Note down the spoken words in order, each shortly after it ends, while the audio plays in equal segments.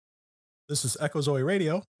This is Echo Zoe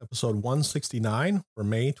Radio, episode 169 for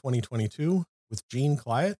May 2022, with Jean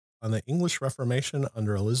Clyatt on the English Reformation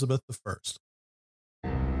under Elizabeth I.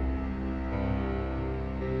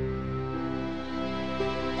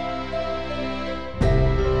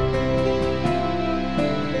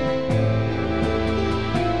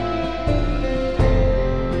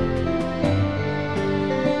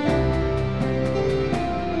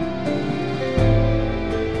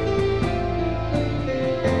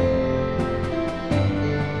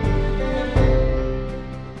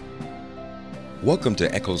 Welcome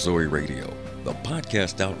to Echo Zoe Radio, the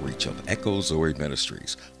podcast outreach of Echo Zoe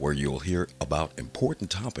Ministries, where you'll hear about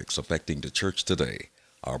important topics affecting the church today.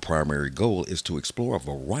 Our primary goal is to explore a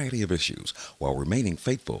variety of issues while remaining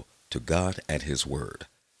faithful to God and His Word.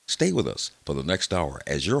 Stay with us for the next hour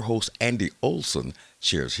as your host, Andy Olson,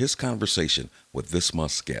 shares his conversation with this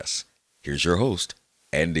month's guest. Here's your host,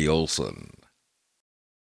 Andy Olson.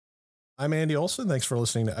 I'm Andy Olson. Thanks for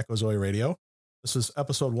listening to Echo Zoe Radio. This is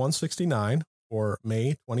episode 169 for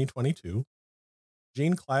May 2022.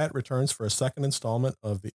 Jean Clyatt returns for a second installment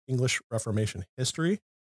of the English Reformation history.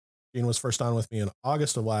 Jean was first on with me in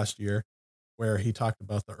August of last year, where he talked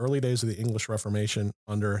about the early days of the English Reformation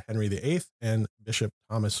under Henry VIII and Bishop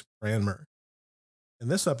Thomas Cranmer. In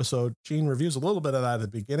this episode, Jean reviews a little bit of that at the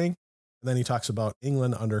beginning, and then he talks about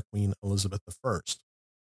England under Queen Elizabeth I.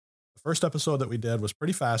 The first episode that we did was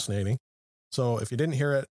pretty fascinating, so if you didn't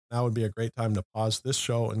hear it, now would be a great time to pause this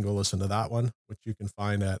show and go listen to that one, which you can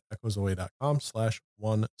find at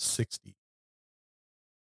echozoe.com/160.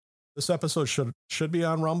 This episode should be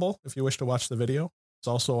on Rumble if you wish to watch the video. It's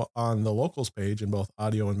also on the locals page in both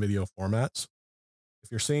audio and video formats.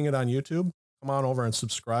 If you're seeing it on YouTube, come on over and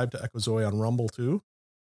subscribe to Echo Zoe on Rumble too.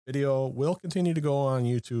 Video will continue to go on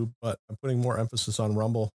YouTube, but I'm putting more emphasis on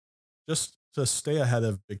Rumble just to stay ahead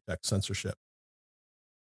of big tech censorship.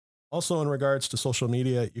 Also, in regards to social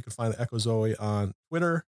media, you can find Echo Zoe on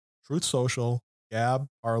Twitter, Truth Social, Gab,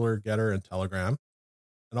 Parler, Getter, and Telegram.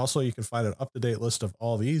 And also, you can find an up-to-date list of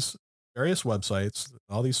all these various websites,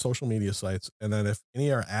 all these social media sites. And then if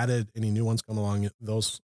any are added, any new ones come along,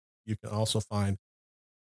 those you can also find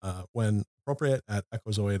when appropriate at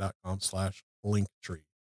echozoe.com/linktree.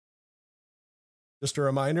 Just a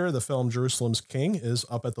reminder, the film Jerusalem's King is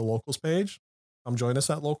up at the locals page. Come join us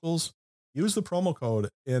at locals. Use the promo code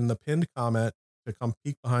in the pinned comment to come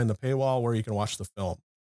peek behind the paywall where you can watch the film.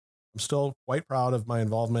 I'm still quite proud of my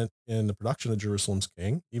involvement in the production of Jerusalem's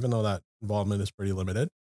King, even though that involvement is pretty limited.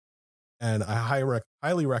 And I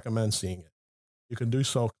highly recommend seeing it. You can do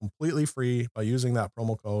so completely free by using that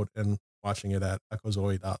promo code and watching it at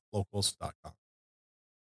echozoe.locals.com.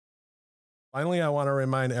 Finally, I want to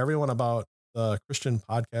remind everyone about the Christian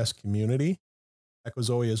podcast community. Echo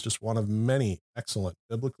Zoe is just one of many excellent,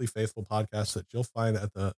 biblically faithful podcasts that you'll find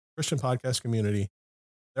at the Christian podcast community.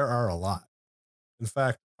 There are a lot. In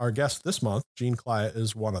fact, our guest this month, Jean Clyatt,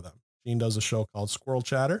 is one of them. Jean does a show called Squirrel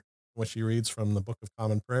Chatter, in which he reads from the Book of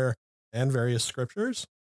Common Prayer and various scriptures.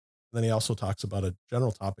 And then he also talks about a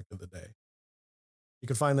general topic of the day. You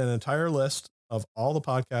can find an entire list of all the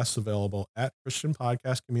podcasts available at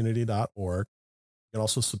christianpodcastcommunity.org. You can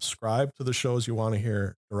also subscribe to the shows you want to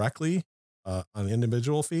hear directly on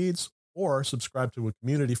individual feeds, or subscribe to a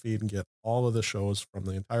community feed and get all of the shows from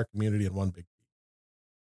the entire community in one big feed.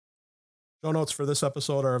 Show notes for this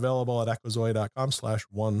episode are available at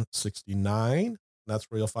echozoe.com/169. That's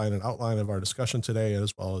where you'll find an outline of our discussion today,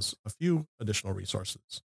 as well as a few additional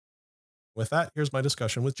resources. With that, here's my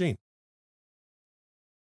discussion with Jean.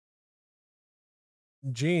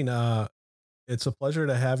 Jean, it's a pleasure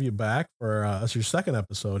to have you back for your second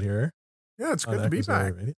episode here. Yeah, it's good to be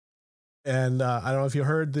back. And I don't know if you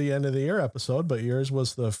heard the end of the year episode, but yours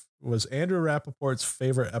was Andrew Rappaport's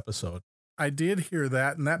favorite episode. I did hear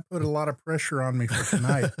that, and that put a lot of pressure on me for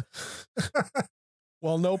tonight.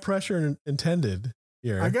 Well, no pressure intended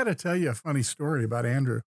here. I got to tell you a funny story about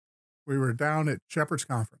Andrew. We were down at Shepherd's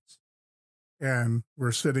Conference, and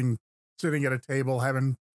we're sitting at a table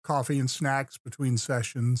having coffee and snacks between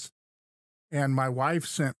sessions, and my wife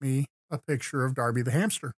sent me a picture of Darby the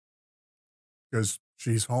hamster, because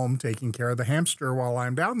she's home taking care of the hamster while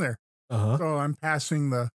I'm down there. Uh-huh. So I'm passing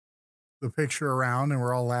the picture around, and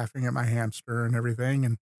we're all laughing at my hamster and everything.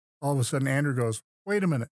 And all of a sudden, Andrew goes, "Wait a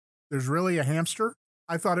minute, there's really a hamster?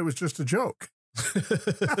 I thought it was just a joke."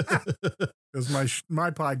 Because my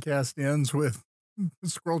podcast ends with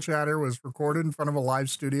Squirrel Chatter was recorded in front of a live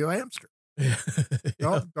studio hamster. Yeah.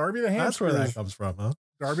 No, Darby the hamster. That's where that comes from, huh?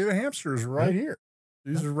 Darby the hamster is right here.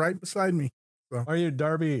 She's right beside me. So. Are you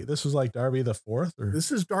Darby? This is like Darby the fourth, or this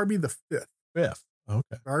is Darby the fifth. Fifth.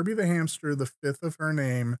 Okay. Darby the hamster, the fifth of her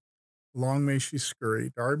name. Long may she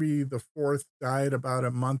scurry. Darby the fourth died about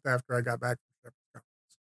a month after I got back from Shepherd's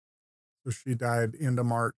Conference. So she died end of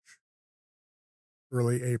March,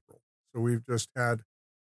 early April. So we've just had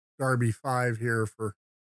Darby 5 here for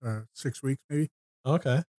 6 weeks, maybe.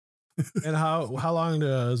 Okay. And how long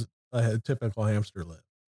does a typical hamster live?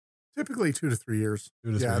 Typically 2 to 3 years.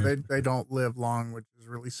 2 to 3 Yeah, years. they don't live long, which is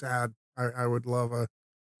really sad. I would love a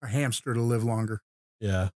hamster to live longer.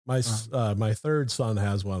 Yeah. My third son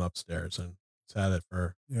has one upstairs, and he's had it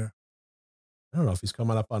for, Yeah. I don't know if he's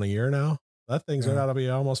coming up on a year now. That thing's got to be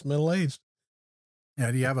almost middle-aged.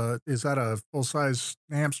 Yeah. Do you have is that a full-size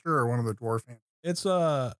hamster or one of the dwarf hamsters? It's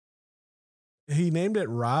he named it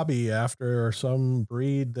Robbie after some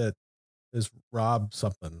breed that is Rob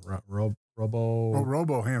something. Robo. Oh,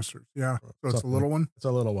 robo hamsters. Yeah. So it's a little one. It's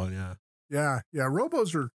a little one. Yeah. Yeah. Yeah.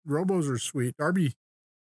 Robos are sweet. Darby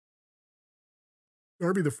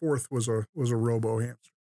the fourth was a robo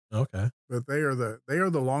hamster. Okay. But they are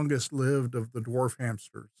the longest lived of the dwarf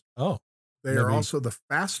hamsters. Oh. They are also the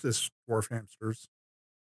fastest dwarf hamsters,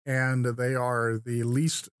 and they are the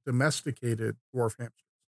least domesticated dwarf hamsters.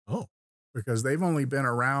 Oh. Because they've only been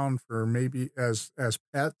around for maybe as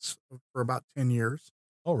pets for about 10 years.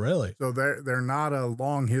 Oh, really? So they're not a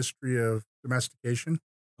long history of domestication.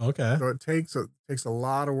 Okay. So it takes a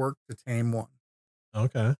lot of work to tame one.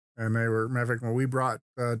 Okay. And matter of fact, when we brought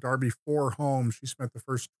Darby 4 home, she spent the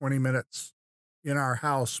first 20 minutes in our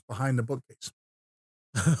house behind the bookcase.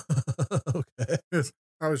 Okay.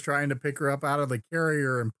 I was trying to pick her up out of the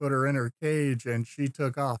carrier and put her in her cage, and she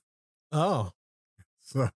took off. Oh.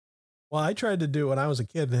 So. Well, I tried to do when I was a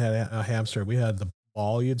kid and had a hamster. We had the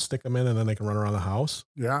ball you'd stick them in, and then they can run around the house.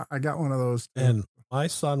 Yeah, I got one of those too. And my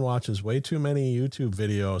son watches way too many YouTube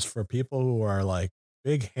videos for people who are like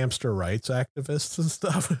big hamster rights activists and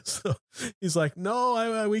stuff. So he's like,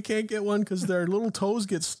 no, we can't get one because their little toes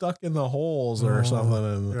get stuck in the holes or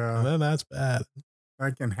something. And then that's bad.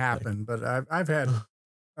 That can happen. But I've had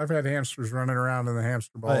hamsters running around in the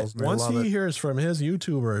hamster balls. And once he hears from his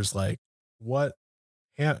YouTubers, like what,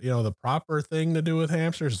 the proper thing to do with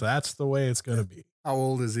hamsters, that's the way it's going to be. How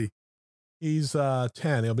old is he? He's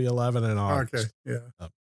 10. He'll be 11 in August. Okay. Yeah.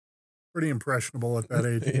 Pretty impressionable at that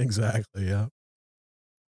age. Exactly. Yeah.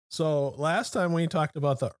 So last time we talked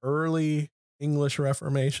about the early English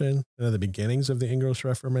Reformation, the beginnings of the English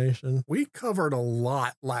Reformation. We covered a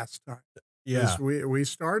lot last time. Yeah. We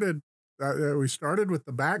started with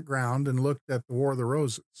the background and looked at the War of the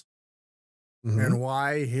Roses. Mm-hmm. And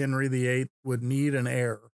why Henry VIII would need an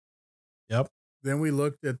heir. Yep. Then we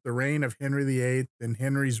looked at the reign of Henry VIII and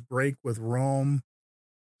Henry's break with Rome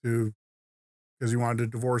because he wanted to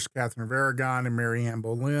divorce Catherine of Aragon and marry Anne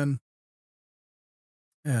Boleyn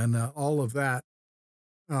and all of that.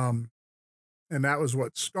 And that was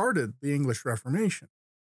what started the English Reformation.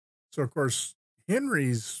 So, of course,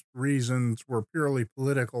 Henry's reasons were purely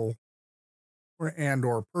political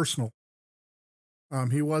or personal.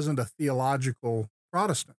 He wasn't a theological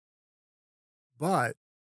Protestant, but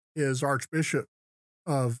his Archbishop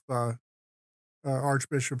of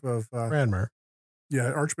Cranmer.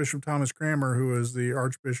 Yeah, Archbishop Thomas Cranmer, who is the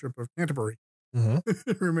Archbishop of Canterbury.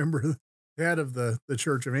 Mm-hmm. Remember, the head of the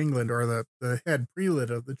Church of England, or the head prelate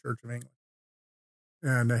of the Church of England.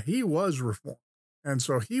 And he was reformed. And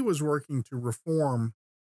so he was working to reform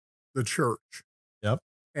the church. Yep.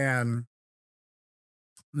 And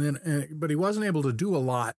then, but he wasn't able to do a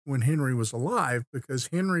lot when Henry was alive, because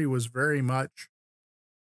Henry was very much,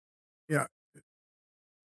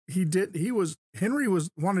 Henry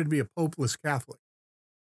wanted to be a popeless Catholic.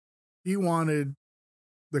 He wanted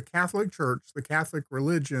the Catholic Church, the Catholic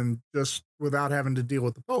religion, just without having to deal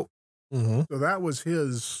with the Pope. Mm-hmm. So that was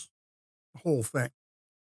his whole thing.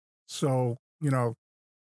 So,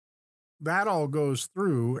 that all goes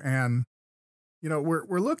through, and,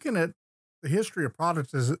 we're looking at the history of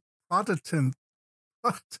Protestant. I'm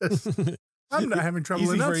not having trouble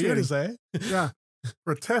easy for you to say. Yeah.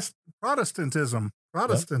 Protestantism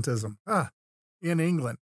in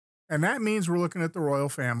England. And that means we're looking at the royal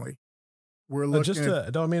family. We're looking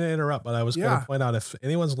don't mean to interrupt, but I was going to point out, if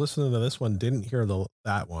anyone's listening to this one, didn't hear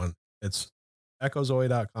that one, it's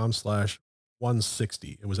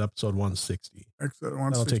echozoe.com/160. It was episode 160. Episode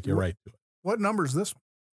 160. That'll take you right to it. What number is this one?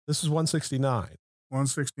 This is 169.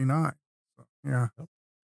 169. So, yeah.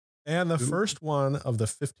 And the first one of the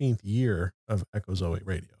 15th year of Echo Zoe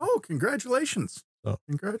Radio. Oh, congratulations. So.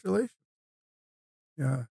 Congratulations.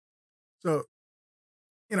 Yeah. So,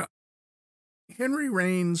 Henry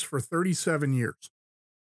reigns for 37 years.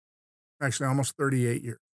 Actually, almost 38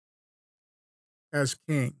 years as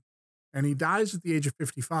king. And he dies at the age of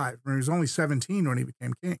 55. He was only 17 when he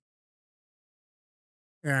became king.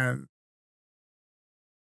 And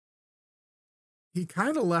he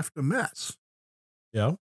kind of left a mess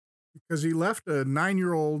Yeah. because he left a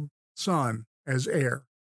 9-year-old son as heir.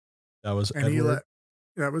 That was And Edward.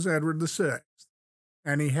 that was Edward VI.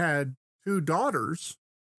 And he had 2 daughters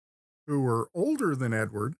who were older than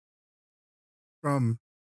Edward from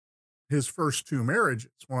his first 2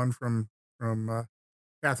 marriages. One from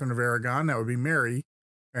Catherine of Aragon, that would be Mary,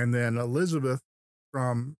 and then Elizabeth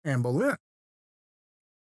from Anne Boleyn.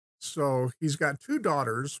 So he's got 2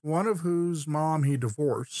 daughters, one of whose mom he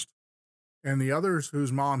divorced, and the others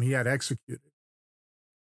whose mom he had executed.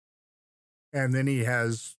 And then he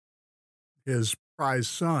has his prize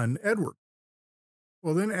son, Edward.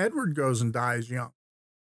 Well, then Edward goes and dies young.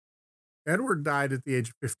 Edward died at the age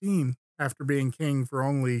of 15 after being king for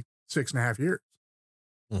only 6.5 years.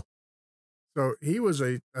 Hmm. So he was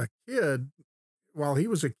a kid. While he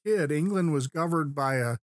was a kid, England was governed by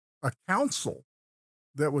a council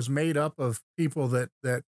that was made up of people that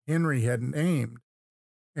Henry had named.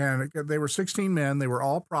 And they were 16 men. They were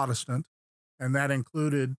all Protestant. And that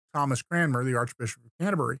included Thomas Cranmer, the Archbishop of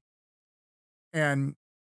Canterbury. And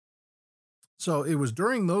so it was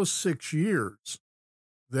during those 6 years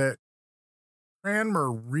that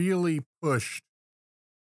Cranmer really pushed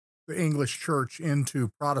the English church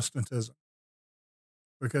into Protestantism,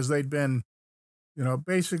 because they'd been,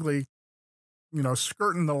 basically,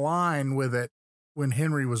 skirting the line with it when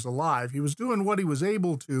Henry was alive. He was doing what he was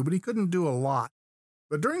able to, but he couldn't do a lot.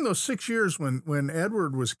 But during those 6 years when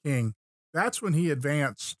Edward was king, that's when he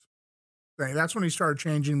advanced. That's when he started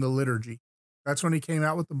changing the liturgy. That's when he came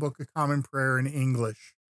out with the Book of Common Prayer in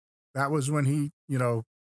English. That was when he,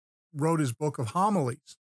 wrote his book of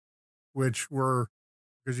homilies, which were,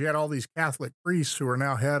 because you had all these Catholic priests who are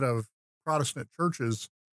now head of Protestant churches,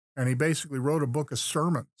 and he basically wrote a book of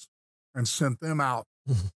sermons and sent them out.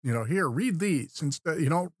 Here, read these. Instead,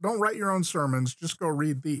 don't write your own sermons, just go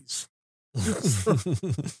read these.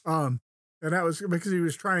 And that was because he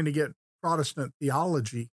was trying to get Protestant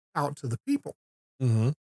theology out to the people.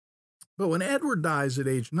 Mm-hmm. But when Edward dies at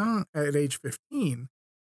age 15,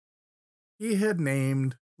 he had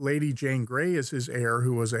named Lady Jane Grey as his heir,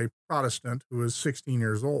 who was a Protestant who was 16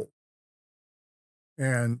 years old.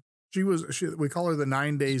 And we call her the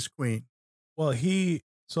 9 Days Queen. Well, he's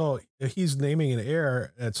naming an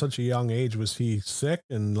heir at such a young age. Was he sick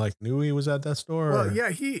and knew he was at death's door? Well, yeah,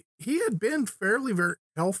 he had been fairly very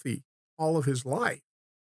healthy all of his life.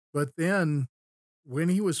 But then when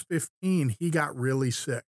he was 15, he got really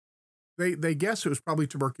sick. They guess it was probably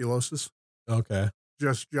tuberculosis. Okay.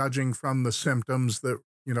 Just judging from the symptoms that,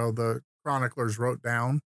 the chroniclers wrote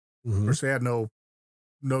down. Mm-hmm. Of course, they had no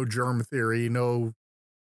germ theory, no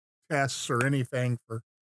tests or anything for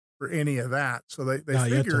any of that. So they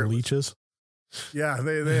figured leeches. Yeah,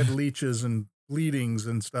 they had leeches and bleedings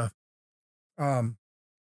and stuff.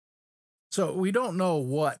 So we don't know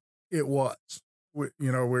what it was.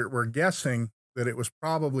 We're guessing that it was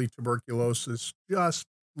probably tuberculosis, just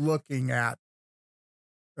looking at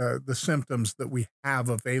the symptoms that we have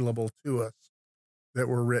available to us that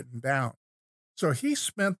were written down. So he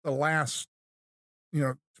spent the last,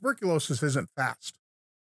 tuberculosis isn't fast.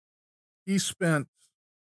 He spent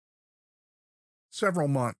several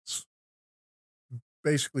months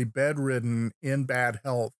basically bedridden, in bad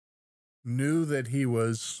health, knew that he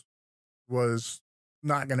was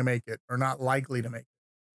not going to make it, or not likely to make it.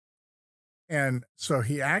 And so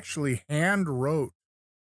he actually hand wrote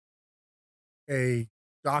a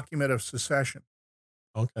document of secession.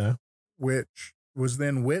 Okay. Which was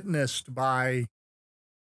then witnessed by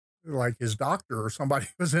his doctor or somebody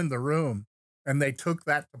who was in the room, and they took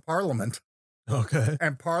that to Parliament. Okay.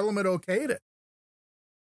 And Parliament okayed it.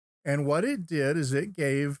 And what it did is it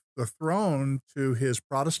gave the throne to his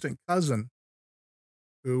Protestant cousin,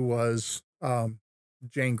 who was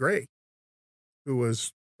Jane Grey, who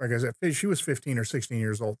was, like I said, she was 15 or 16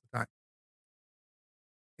 years old at the time.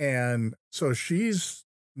 And so she's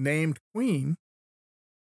named queen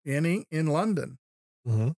in London.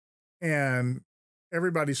 Mm-hmm. And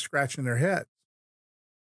everybody's scratching their heads.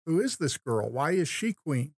 Who is this girl? Why is she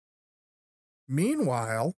queen?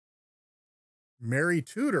 Meanwhile, Mary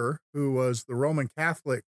Tudor, who was the Roman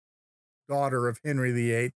Catholic daughter of Henry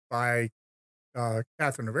VIII by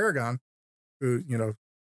Catherine of Aragon, who,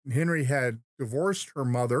 Henry had divorced her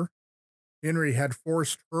mother. Henry had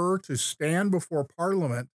forced her to stand before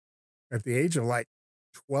Parliament at the age of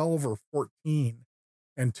 12 or 14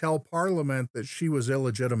 and tell Parliament that she was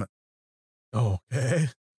illegitimate. Okay.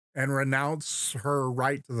 And renounce her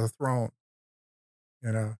right to the throne.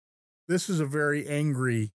 This is a very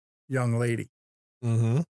angry young lady.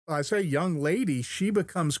 Mm-hmm. I say young lady, she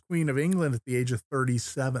becomes Queen of England at the age of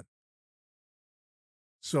 37.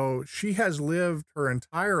 So she has lived her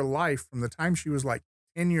entire life from the time she was like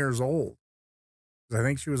 10 years old. I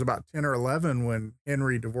think she was about 10 or 11 when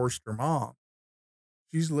Henry divorced her mom.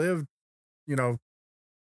 She's lived,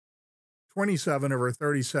 27 of her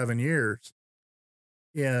 37 years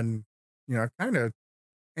in, kind of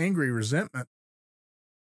angry resentment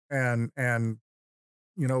and,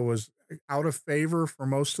 was out of favor for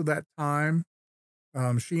most of that time.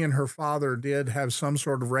 She and her father did have some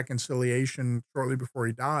sort of reconciliation shortly before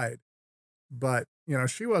he died, but,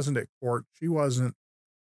 she wasn't at court. She wasn't,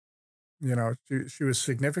 she was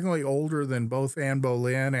significantly older than both Anne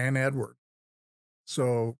Boleyn and Edward.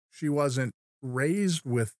 So she wasn't raised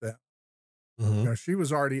with them. Mm-hmm. She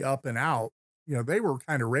was already up and out. They were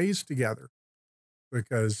kind of raised together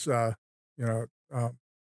because,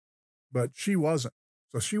 but she wasn't.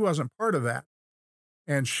 So she wasn't part of that.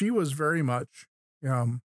 And she was very much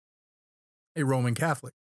a Roman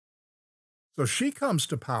Catholic. So she comes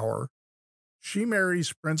to power. She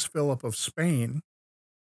marries Prince Philip of Spain,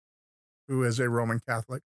 who is a Roman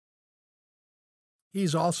Catholic.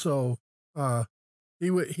 He's also,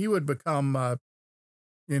 he would become,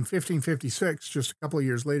 in 1556, just a couple of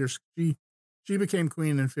years later, she became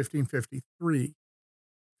queen in 1553.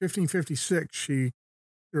 1556,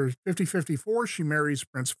 1554, she marries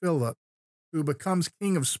Prince Philip, who becomes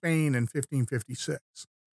King of Spain in 1556.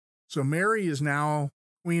 So Mary is now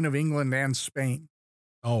Queen of England and Spain.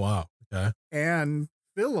 Oh, wow. Okay. And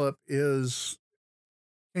Philip is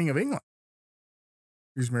King of England.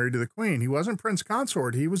 He's married to the Queen. He wasn't Prince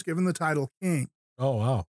Consort. He was given the title King. Oh,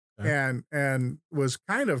 wow. Okay. And was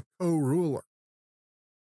kind of co-ruler.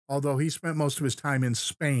 Although he spent most of his time in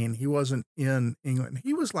Spain, he wasn't in England.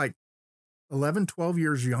 He was like 11, 12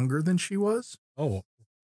 years younger than she was. Oh.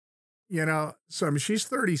 So I mean, she's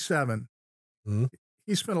 37. Mm-hmm.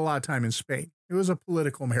 He spent a lot of time in Spain. It was a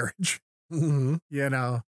political marriage, Mm-hmm.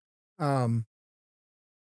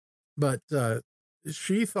 But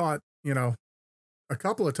she thought, a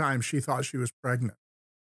couple of times she thought she was pregnant,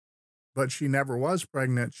 but she never was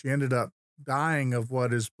pregnant. She ended up dying of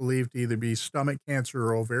what is believed to either be stomach cancer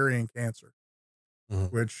or ovarian cancer,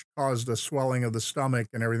 Mm-hmm. which caused a swelling of the stomach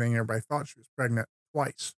and everything. Everybody thought she was pregnant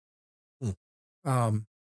twice. Mm.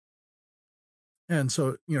 And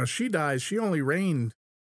so, she dies. She only reigned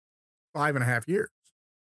 5.5 years.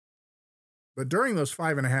 But during those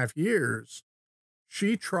 5.5 years,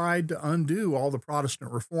 she tried to undo all the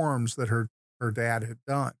Protestant reforms that her dad had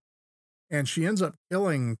done. And she ends up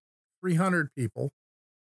killing 300 people,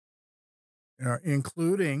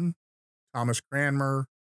 including Thomas Cranmer,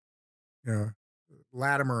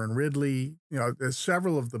 Latimer and Ridley, there's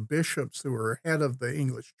several of the bishops who were head of the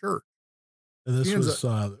English church. And this was,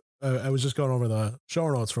 I was just going over the show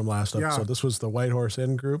notes from last episode. Yeah. This was the White Horse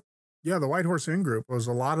Inn group. Yeah, the White Horse Inn group was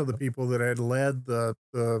a lot of the people that had led the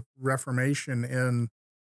Reformation in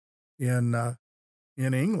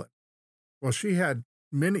England. Well, she had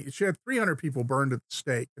 300 people burned at the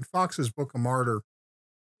stake. And Fox's Book of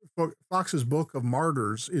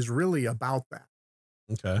Martyrs is really about that.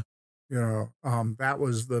 Okay. That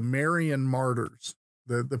was the Marian martyrs,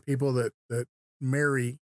 the people that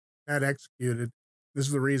Mary had executed. This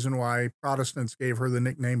is the reason why Protestants gave her the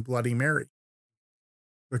nickname Bloody Mary,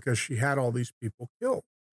 because she had all these people killed.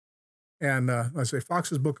 And I say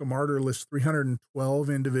Fox's Book of Martyrs lists 312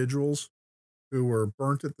 individuals who were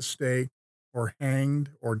burnt at the stake or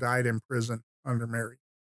hanged or died in prison under Mary.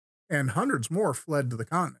 And hundreds more fled to the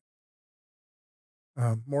continent.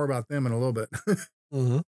 More about them in a little bit.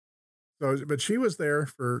 Mm-hmm. So, but she was there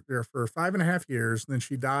for 5.5 years. And then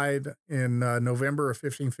she died in November of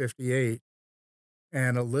 1558.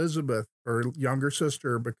 And Elizabeth, her younger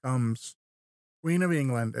sister, becomes Queen of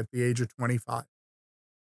England at the age of 25.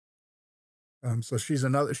 So she's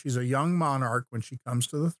a young monarch when she comes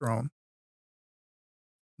to the throne.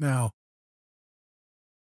 Now,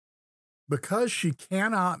 because she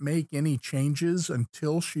cannot make any changes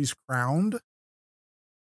until she's crowned,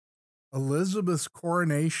 Elizabeth's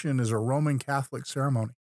coronation is a Roman Catholic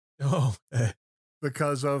ceremony. Oh, okay.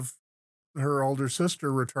 Because of her older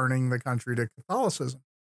sister returning the country to Catholicism.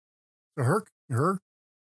 So her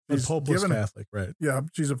The Pope was Catholic, right? Yeah,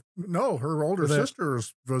 her older sister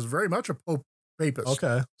was very much a Pope papist.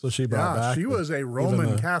 Okay, so she brought back. She was a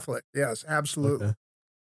Roman Catholic. Yes, absolutely. Okay.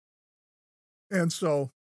 And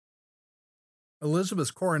so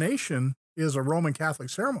Elizabeth's coronation is a Roman Catholic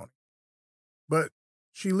ceremony, but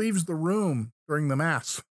she leaves the room during the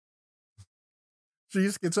Mass. She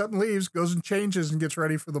just gets up and leaves, goes and changes and gets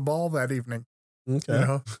ready for the ball that evening.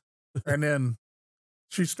 Okay. And then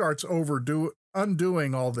she starts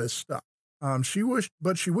undoing all this stuff. She wished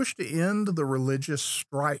to end the religious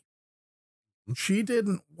strife. She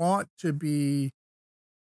didn't want to be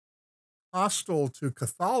hostile to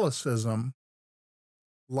Catholicism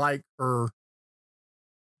like her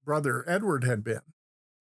brother Edward had been.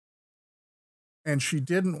 And she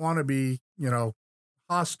didn't want to be,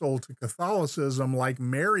 hostile to Catholicism like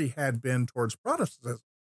Mary had been towards Protestantism.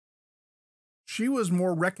 She was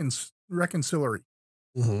more reconciliatory.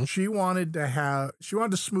 Mm-hmm. She wanted to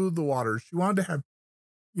smooth the waters. She wanted to have,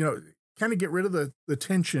 kind of get rid of the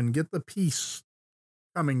tension, get the peace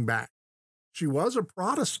coming back. She was a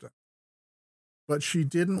Protestant, but she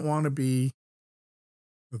didn't want to be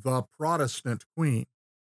the Protestant queen.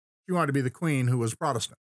 She wanted to be the queen who was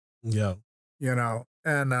Protestant. Yeah.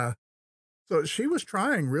 And so she was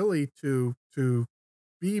trying really to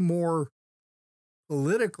be more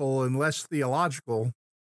political and less theological,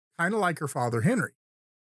 kind of like her father Henry.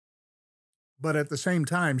 But at the same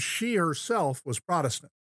time, she herself was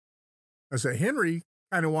Protestant. I said Henry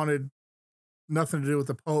kind of wanted nothing to do with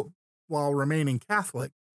the Pope while remaining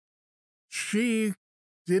Catholic. She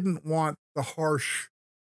didn't want the harsh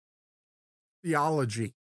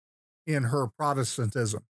theology in her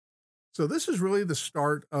Protestantism. So this is really the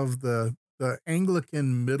start of the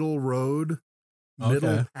Anglican middle road,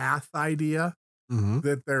 middle path idea,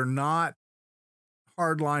 that they're not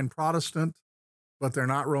hardline Protestant, but they're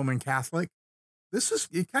not Roman Catholic.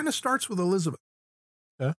 It kind of starts with Elizabeth,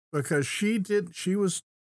 because she was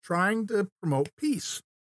trying to promote peace.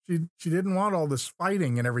 She didn't want all this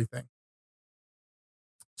fighting and everything.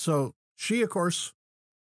 So she, of course,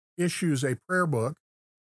 issues a prayer book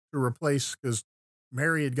to replace, because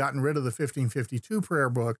Mary had gotten rid of the 1552 prayer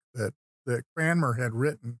book that Cranmer had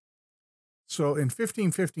written. So in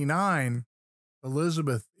 1559,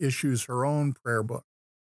 Elizabeth issues her own prayer book.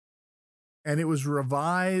 And it was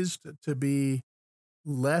revised to be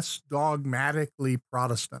less dogmatically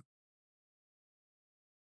Protestant.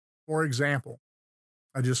 For example,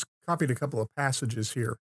 I just copied a couple of passages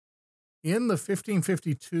here. In the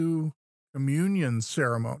 1552 communion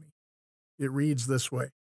ceremony, it reads this way.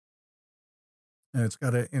 And it's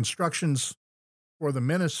got instructions for the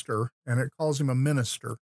minister, and it calls him a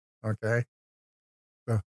minister, okay?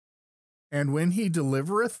 So, and when he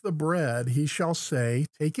delivereth the bread, he shall say,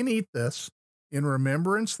 take and eat this, in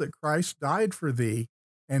remembrance that Christ died for thee,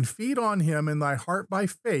 and feed on him in thy heart by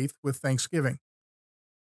faith with thanksgiving.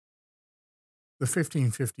 The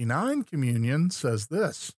 1559 communion says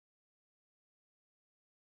this,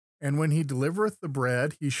 and when he delivereth the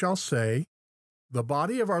bread, he shall say, the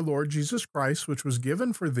body of our Lord Jesus Christ, which was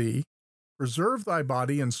given for thee, preserve thy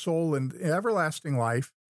body and soul in everlasting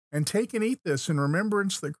life, and take and eat this in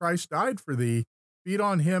remembrance that Christ died for thee. Feed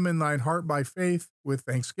on him in thine heart by faith with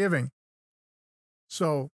thanksgiving.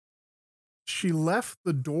 So she left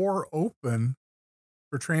the door open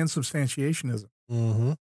for transubstantiationism.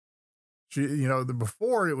 Mm-hmm. She,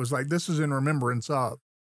 before it was like, this is in remembrance of.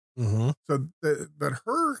 Mm-hmm. So but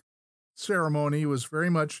her ceremony was very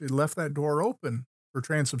much, it left that door open for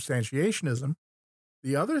transubstantiationism.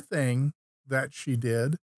 The other thing that she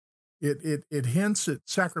did, it hints at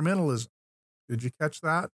sacramentalism. Did you catch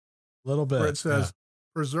that? A little bit. Where it says,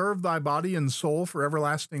 preserve thy body and soul for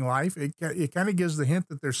everlasting life. It kind of gives the hint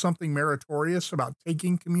that there's something meritorious about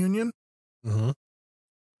taking communion. Mm-hmm.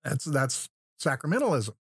 That's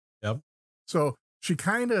sacramentalism. Yep. So she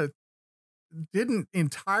kind of didn't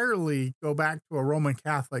entirely go back to a Roman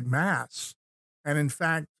Catholic mass. And in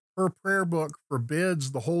fact, her prayer book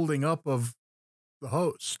forbids the holding up of the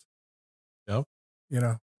host. Yep.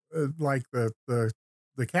 Like the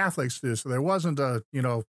Catholics do. So there wasn't a,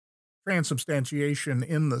 transubstantiation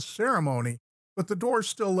in the ceremony, but the door's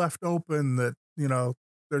still left open that,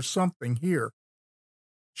 there's something here.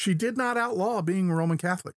 She did not outlaw being a Roman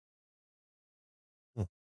Catholic.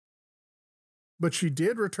 But she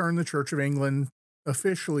did return the Church of England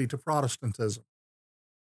officially to Protestantism,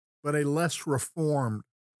 but a less reformed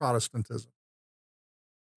Protestantism.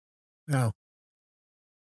 Now,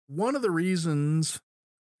 one of the reasons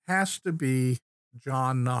has to be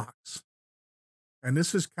John Knox. And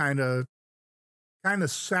this is kind of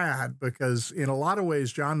sad because in a lot of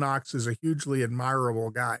ways, John Knox is a hugely admirable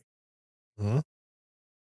guy. Mm-hmm.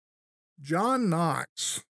 John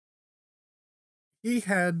Knox, he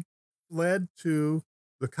had fled to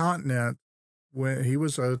the continent when he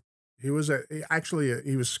was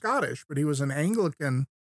Scottish, but he was an Anglican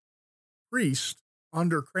priest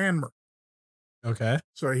under Cranmer. Okay.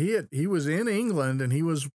 So he was in England and he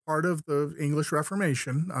was part of the English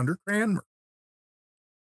Reformation under Cranmer.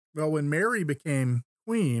 Well, when Mary became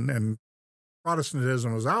queen and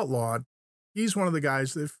Protestantism was outlawed, he's one of the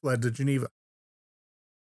guys that fled to Geneva.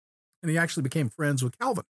 And he actually became friends with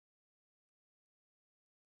Calvin.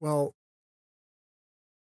 Well,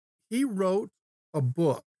 he wrote a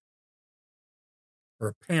book, or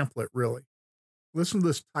a pamphlet, really. Listen to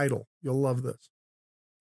this title. You'll love this.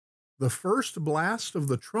 The First Blast of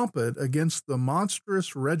the Trumpet Against the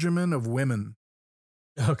Monstrous Regimen of Women.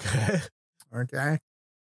 Okay. Okay.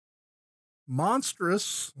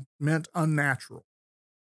 Monstrous meant unnatural.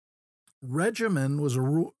 Regimen was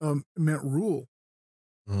meant rule,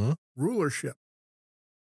 rulership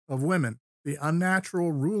of women, the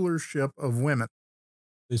unnatural rulership of women.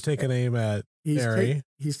 He's taking aim at Mary.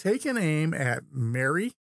 He's taken aim at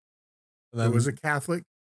Mary, who was a Catholic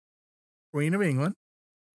Queen of England.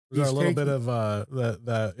 Was there a little bit of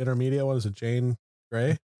the intermediate one? Is it Jane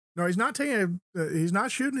Grey? No, he's not he's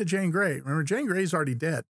not shooting at Jane Grey. Remember, Jane Grey's already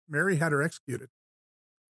dead. Mary had her executed.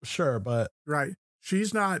 Sure, but right.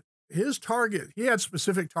 She's not his target. He had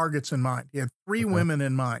specific targets in mind. He had three women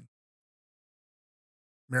in mind.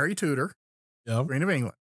 Mary Tudor, Queen of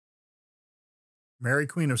England. Mary,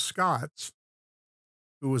 Queen of Scots,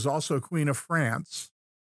 who was also Queen of France.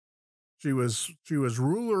 She was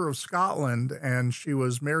ruler of Scotland, and she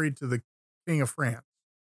was married to the King of France.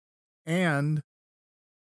 And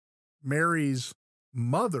Mary's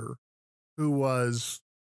mother, who was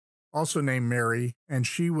also named Mary, and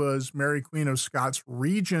she was Mary, Queen of Scots,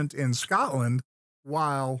 regent in Scotland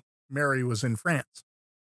while Mary was in France.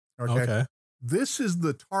 Okay. This is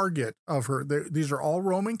the target of her. These are all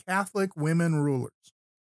Roman Catholic women rulers.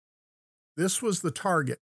 This was the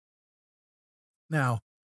target. Now,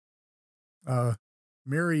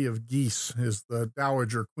 Mary of Guise is the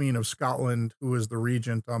Dowager Queen of Scotland, who is the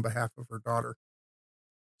regent on behalf of her daughter.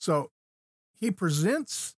 So he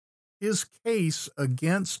presents his case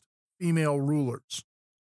against female rulers.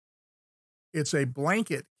 It's a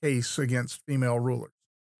blanket case against female rulers.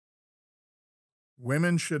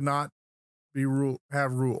 Women should not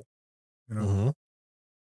have rule,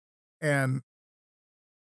 And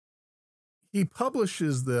he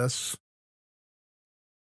publishes this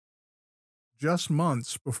just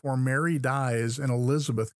months before Mary dies and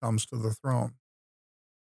Elizabeth comes to the throne.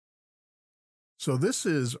 So this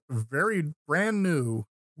is very brand new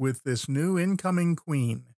with this new incoming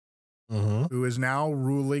queen who is now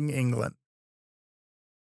ruling England,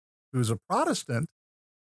 who's a Protestant,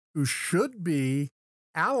 who should be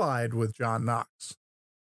allied with John Knox.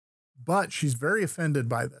 But she's very offended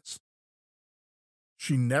by this.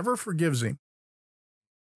 She never forgives him.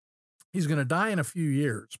 He's going to die in a few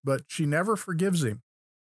years, but she never forgives him.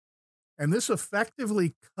 And this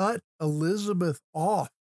effectively cut Elizabeth off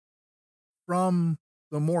from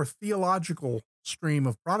the more theological stream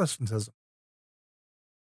of Protestantism.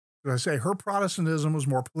 As I say, her Protestantism was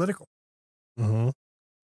more political. Yeah.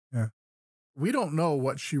 We don't know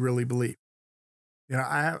what she really believed.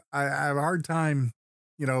 I have a hard time,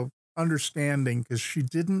 understanding, because she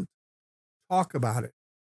didn't talk about it.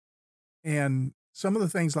 And some of the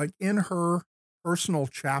things, like in her personal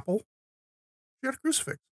chapel, she had a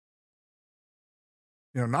crucifix.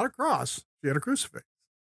 Not a cross. She had a crucifix.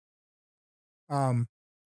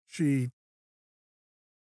 She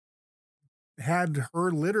had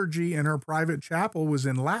her liturgy in her private chapel was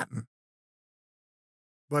in Latin,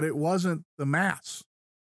 but it wasn't the Mass.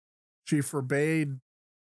 She forbade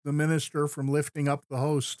the minister from lifting up the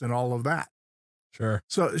host and all of that. Sure.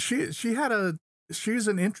 So she's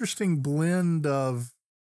an interesting blend of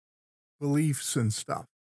beliefs and stuff.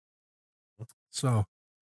 So,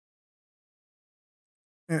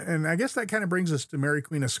 and I guess that kind of brings us to Mary,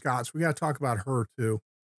 Queen of Scots. We got to talk about her too.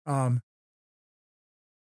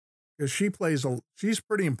 Because she's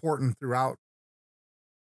pretty important throughout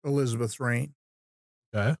Elizabeth's reign.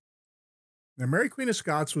 Okay. Now, Mary, Queen of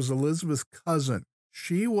Scots was Elizabeth's cousin.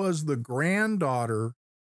 She was the granddaughter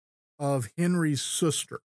of Henry's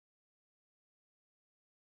sister.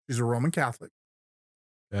 She's a Roman Catholic.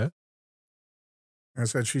 Okay. And I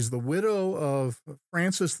said she's the widow of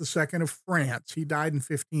Francis II of France. He died in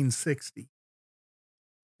 1560.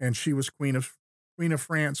 And she was Queen of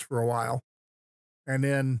France for a while. And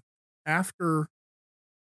then after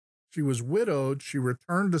she was widowed, she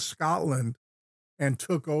returned to Scotland and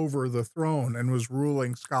took over the throne and was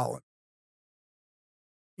ruling Scotland.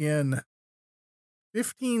 In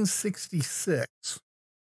 1566,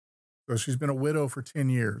 so she's been a widow for 10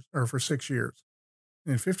 years, or for 6 years.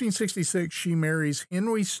 In 1566, she marries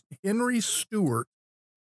Henry Stuart,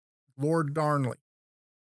 Lord Darnley.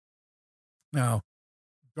 Now,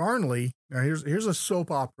 here's a soap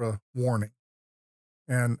opera warning.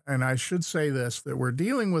 And I should say this, that we're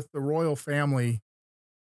dealing with the royal family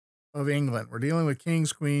of England. We're dealing with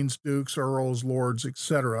kings, queens, dukes, earls, lords,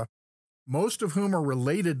 etc., most of whom are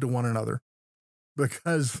related to one another,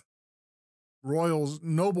 because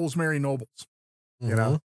nobles marry nobles.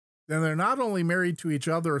 then they're not only married to each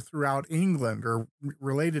other throughout England or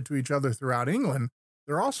related to each other throughout England,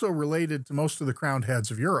 they're also related to most of the crowned heads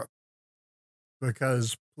of Europe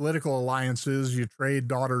because political alliances, you trade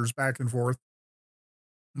daughters back and forth.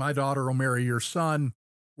 My daughter will marry your son.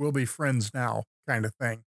 We'll be friends now, kind of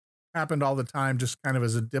thing. Happened all the time, just kind of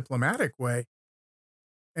as a diplomatic way.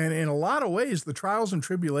 And in a lot of ways, the trials and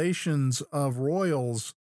tribulations of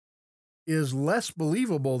royals is less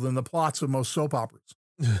believable than the plots of most soap operas.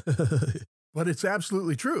 But it's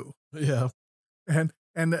absolutely true. Yeah. And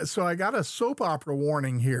so I got a soap opera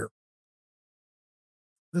warning here.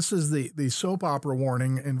 This is the soap opera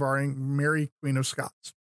warning involving Mary, Queen of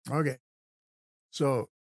Scots. Okay. So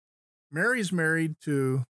Mary's married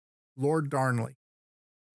to Lord Darnley,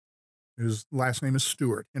 whose last name is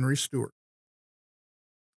Stewart, Henry Stewart.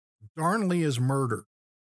 Darnley is murdered.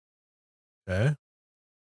 Okay.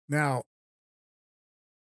 Now,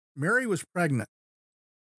 Mary was pregnant,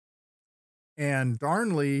 and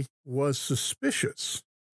Darnley was suspicious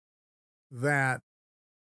that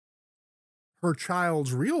her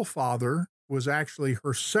child's real father was actually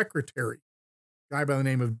her secretary, a guy by the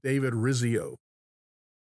name of David Rizzio.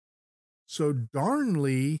 So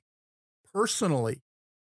Darnley personally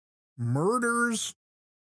murders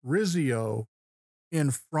Rizzio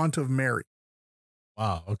in front of Mary.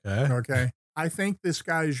 Wow. Okay. Okay. I think this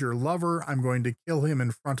guy is your lover. I'm going to kill him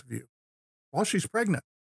in front of you while she's pregnant.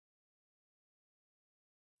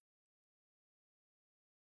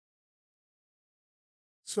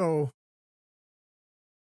 So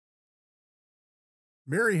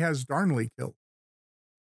Mary has Darnley killed.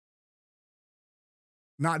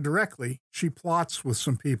 Not directly. She plots with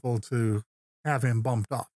some people to have him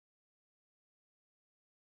bumped off.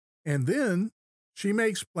 And then she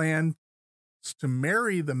makes plans to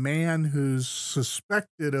marry the man who's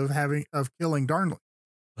suspected of killing Darnley.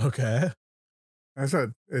 Okay. I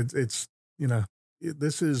said, it's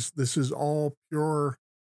this is all pure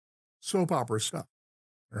soap opera stuff.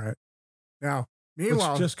 Right. Now,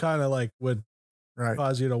 meanwhile, it's just kind of like would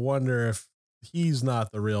cause you to wonder if he's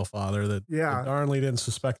not the real father, that Darnley didn't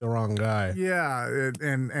suspect the wrong guy. Yeah.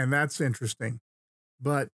 And that's interesting.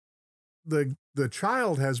 But the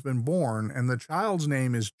child has been born, and the child's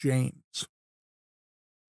name is James.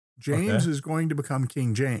 James is going to become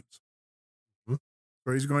King James. Mm-hmm.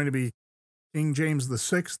 So he's going to be King James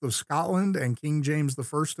VI of Scotland and King James I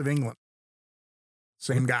of England.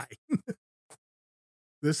 Same guy.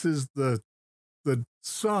 This is the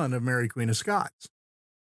son of Mary, Queen of Scots.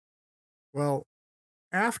 Well,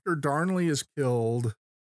 after Darnley is killed,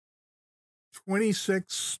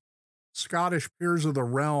 26 Scottish peers of the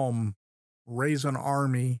realm raise an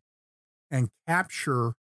army and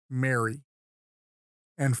capture Mary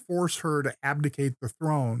and force her to abdicate the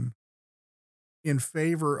throne in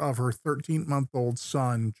favor of her 13-month-old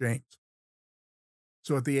son, James.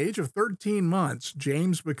 So at the age of 13 months,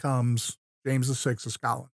 James becomes James VI of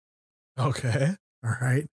Scotland. Okay. All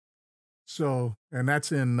right. So, and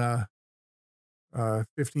that's in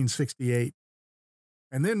 1568.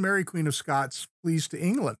 And then Mary, Queen of Scots, flees to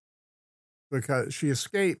England because she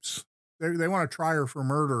escapes. They want to try her for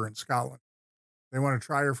murder in Scotland. They want to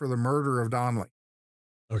try her for the murder of Darnley.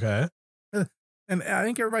 Okay. And I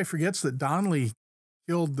think everybody forgets that Darnley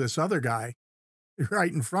killed this other guy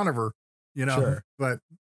right in front of her, Sure. But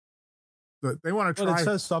they want to try. But it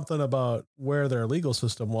says something about where their legal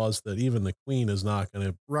system was, that even the queen is not going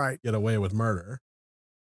to get away with murder.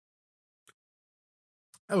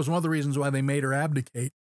 That was one of the reasons why they made her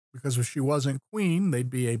abdicate, because if she wasn't queen, they'd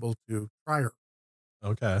be able to try her.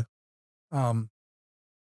 Okay. And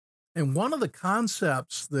one of the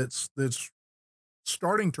concepts that's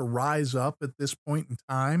starting to rise up at this point in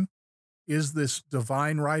time is this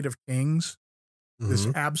divine right of kings, this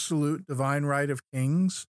absolute divine right of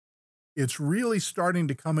kings. It's really starting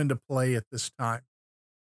to come into play at this time.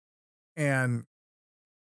 And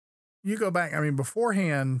you go back,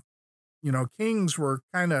 beforehand, kings were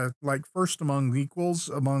kind of like first among equals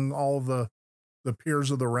among all the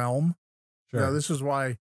peers of the realm. Sure. This is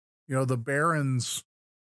why, the barons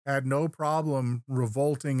had no problem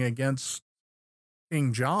revolting against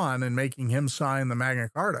King John and making him sign the Magna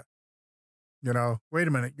Carta. Wait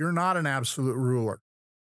a minute, you're not an absolute ruler.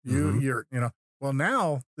 You're, well,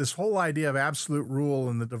 now this whole idea of absolute rule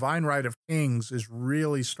and the divine right of kings is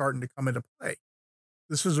really starting to come into play.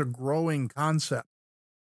 This is a growing concept.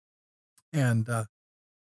 And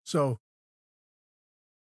so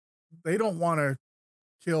they don't want to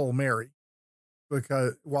kill Mary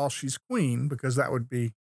while she's queen, because that would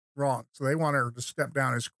be wrong. So they want her to step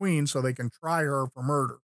down as queen so they can try her for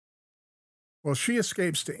murder. Well, she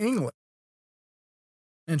escapes to England.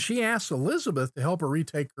 And she asks Elizabeth to help her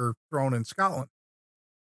retake her throne in Scotland.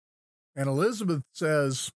 And Elizabeth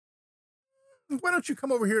says, why don't you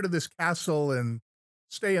come over here to this castle and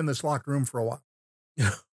stay in this locked room for a while?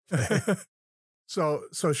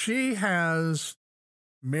 So she has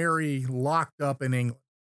Mary locked up in England.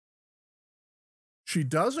 She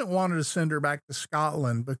doesn't want to send her back to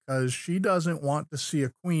Scotland because she doesn't want to see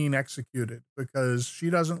a queen executed, because she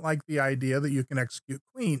doesn't like the idea that you can execute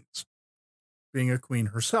queens, being a queen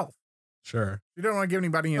herself. Sure. She don't want to give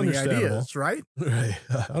anybody any ideas, right? Right.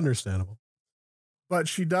 Understandable. But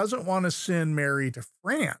she doesn't want to send Mary to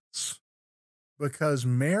France because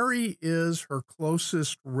Mary is her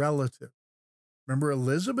closest relative. Remember,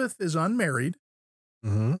 Elizabeth is unmarried.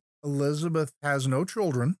 Mm-hmm. Elizabeth has no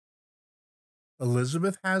children.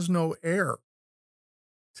 Elizabeth has no heir.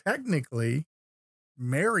 Technically,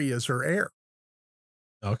 Mary is her heir.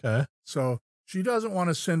 Okay. So she doesn't want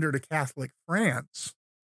to send her to Catholic France,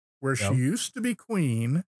 where she used to be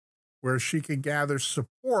queen, where she could gather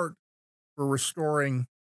support for restoring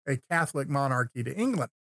a Catholic monarchy to England.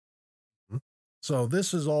 Mm-hmm. So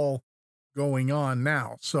this is all going on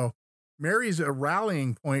now. So Mary's a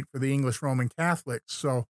rallying point for the English Roman Catholics.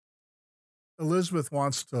 So Elizabeth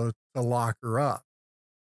wants to lock her up.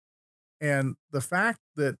 And the fact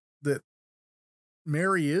that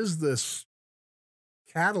Mary is this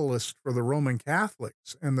catalyst for the Roman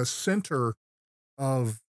Catholics and the center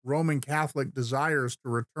of Roman Catholic desires to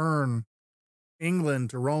return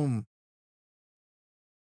England to Rome,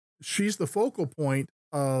 she's the focal point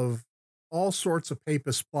of all sorts of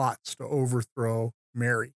papist plots to overthrow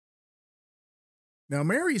Mary. Now,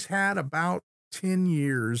 Mary's had about 10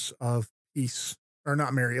 years of peace, or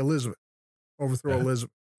not Mary, Elizabeth. Overthrow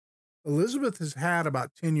Elizabeth. Elizabeth has had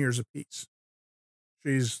about 10 years of peace.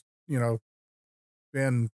 She's,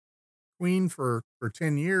 been queen for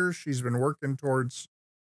 10 years. She's been working towards,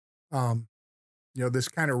 this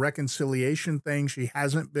kind of reconciliation thing. She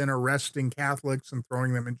hasn't been arresting Catholics and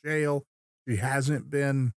throwing them in jail. She hasn't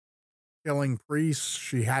been killing priests.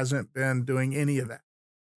 She hasn't been doing any of that.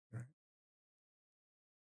 Right?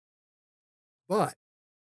 But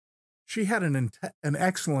she had an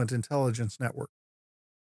excellent intelligence network.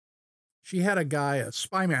 She had a guy, a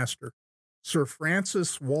spy master, Sir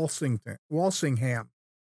Francis Walsingham.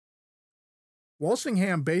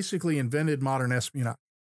 Walsingham basically invented modern espionage.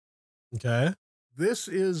 Okay. This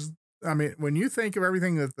is, when you think of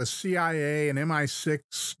everything that the CIA and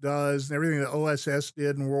MI6 does and everything that OSS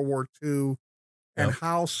did in World War II and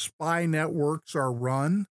how spy networks are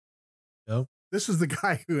run, this is the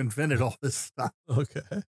guy who invented all this stuff. Okay.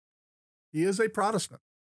 He is a Protestant.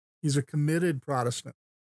 He's a committed Protestant.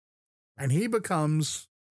 And he becomes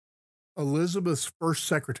Elizabeth's first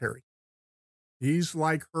secretary. He's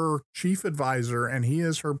like her chief advisor, and he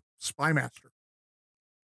is her spy master.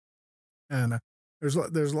 And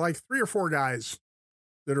there's like 3 or 4 guys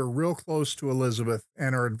that are real close to Elizabeth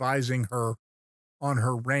and are advising her on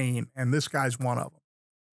her reign, and this guy's one of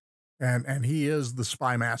them. And he is the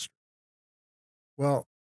spy master. Well,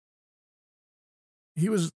 he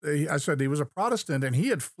was a Protestant, and he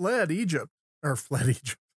had fled England. Fled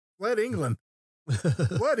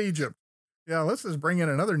Egypt. Yeah, let's just bring in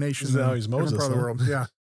another nation. Now he's Moses. Part of the world. Yeah.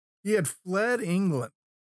 He had fled England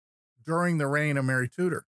during the reign of Mary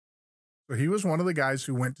Tudor. So he was one of the guys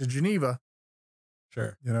who went to Geneva.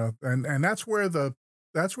 Sure. And that's where the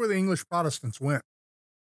English Protestants went.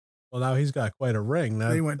 Well, now he's got quite a ring.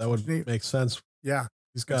 They went that would make sense. Yeah.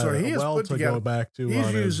 He's got a well to go back to.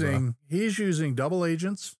 He's using double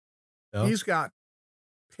agents. Yep. He's got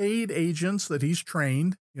paid agents that he's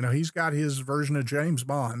trained. He's got his version of James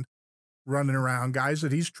Bond running around, guys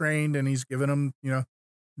that he's trained, and he's given them,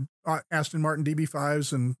 Aston Martin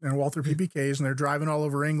DB5s and Walther PPKs, and they're driving all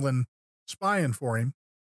over England spying for him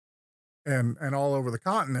and all over the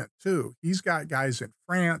continent too. He's got guys in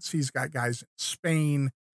France. He's got guys in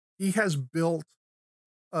Spain. He has built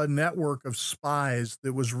a network of spies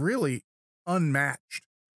that was really unmatched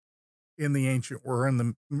in the ancient or in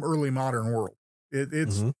the early modern world.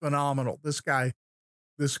 It's phenomenal. This guy,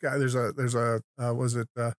 there's a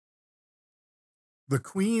The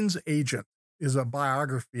Queen's Agent is a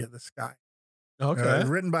biography of this guy. Okay.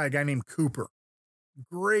 Written by a guy named Cooper.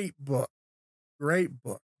 Great book.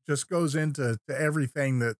 Just goes into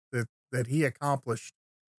everything that he accomplished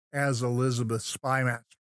as Elizabeth's spy master.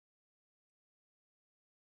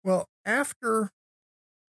 Well, after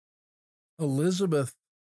Elizabeth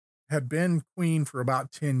had been queen for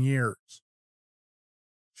about 10 years,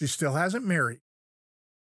 she still hasn't married.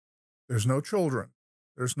 There's no children.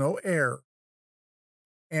 There's no heir.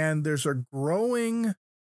 And there's a growing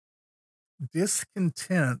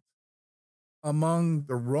discontent among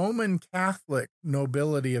the Roman Catholic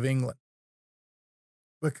nobility of England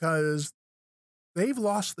because they've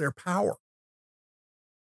lost their power.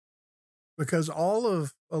 Because all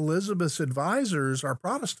of Elizabeth's advisors are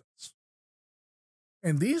Protestants.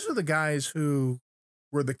 And these are the guys who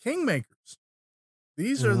were the kingmakers.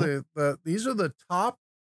 These are these are the top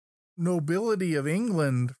nobility of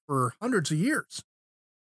England for hundreds of years.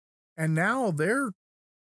 And now they're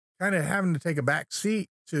kind of having to take a back seat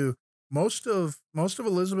to most of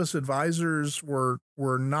Elizabeth's advisors were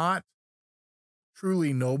not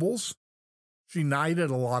truly nobles. She knighted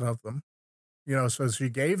a lot of them. So she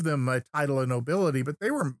gave them a title of nobility, but they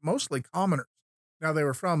were mostly commoners. Now, they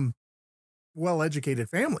were from well-educated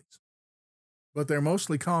families, but they're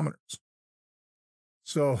mostly commoners.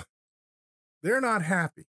 So they're not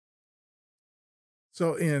happy.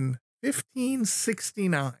 So in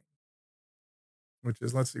 1569, which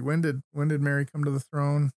is, let's see, when did Mary come to the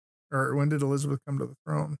throne? Or when did Elizabeth come to the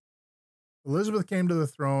throne? Elizabeth came to the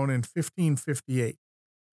throne in 1558.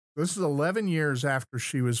 This is 11 years after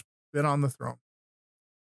she was been on the throne.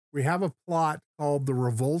 We have a plot called the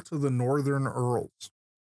Revolt of the Northern Earls.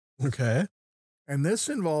 Okay. And this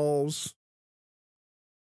involves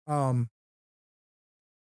two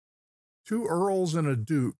earls and a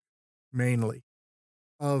duke, mainly,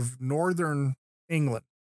 of northern England.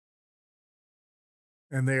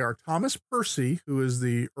 And they are Thomas Percy, who is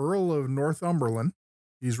the Earl of Northumberland.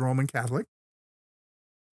 He's Roman Catholic.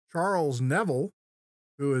 Charles Neville,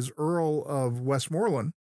 who is Earl of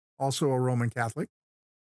Westmoreland, also a Roman Catholic.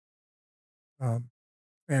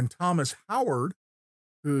 And Thomas Howard,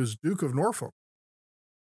 who's Duke of Norfolk.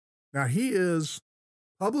 Now, he is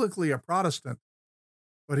publicly a Protestant,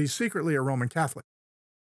 but he's secretly a Roman Catholic.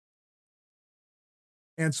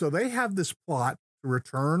 And so they have this plot to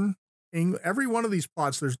return every one of these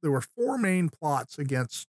plots. There were four main plots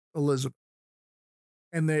against Elizabeth,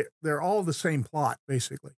 and they're all the same plot,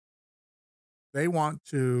 basically. They want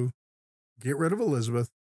to get rid of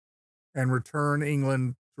Elizabeth and return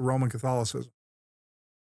England to Roman Catholicism.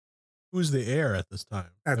 Who's the heir at this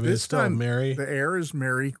time? It's still time, Mary. The heir is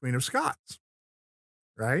Mary, Queen of Scots,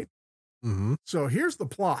 right? Mm-hmm. So here's the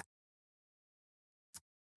plot.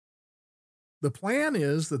 The plan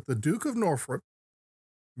is that the Duke of Norfolk,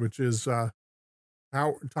 which is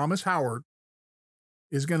Thomas Howard,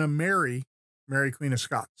 is going to marry Mary, Queen of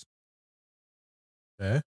Scots.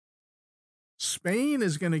 Okay. Spain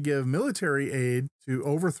is going to give military aid to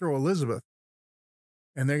overthrow Elizabeth,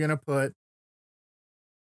 and they're going to put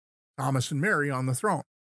Thomas and Mary on the throne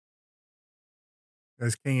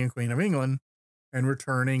as King and Queen of England and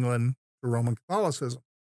return England to Roman Catholicism.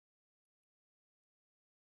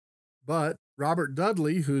 But Robert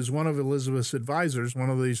Dudley, who's one of Elizabeth's advisors, one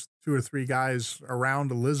of these two or three guys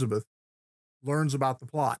around Elizabeth, learns about the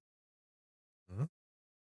plot. Mm-hmm.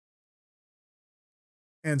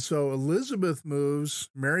 And so Elizabeth moves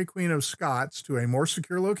Mary, Queen of Scots, to a more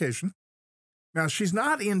secure location. Now, she's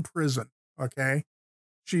not in prison, okay?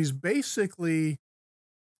 She's basically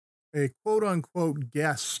a quote-unquote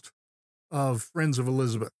guest of Friends of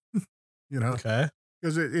Elizabeth, Okay.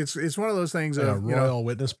 Because it's one of those things like of a royal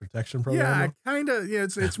witness protection program. Yeah, kind of. Yeah,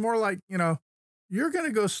 it's more like, you're going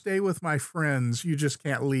to go stay with my friends. You just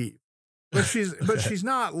can't leave. But she's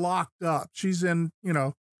not locked up. She's in,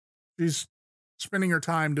 she's spending her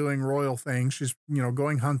time doing royal things. She's,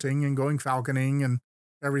 going hunting and going falconing and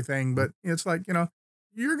everything. But it's like,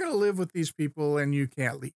 you're going to live with these people and you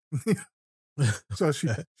can't leave. So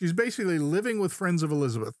she's basically living with Friends of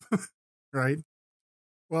Elizabeth, right?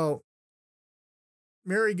 Well,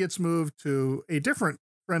 Mary gets moved to a different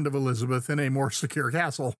friend of Elizabeth in a more secure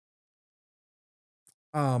castle.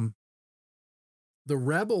 The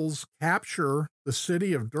rebels capture the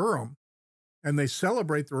city of Durham, and they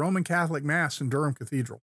celebrate the Roman Catholic Mass in Durham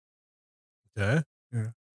Cathedral. Okay. Yeah.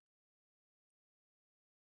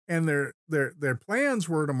 And their plans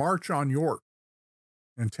were to march on York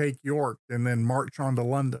and take York and then march on to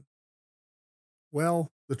London. Well,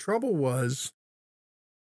 the trouble was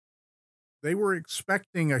they were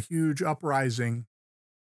expecting a huge uprising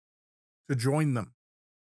to join them,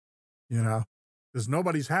 because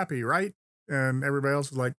nobody's happy, right? And everybody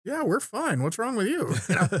else is like, yeah, we're fine. What's wrong with you?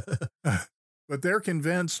 But they're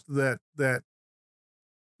convinced that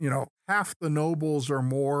half the nobles or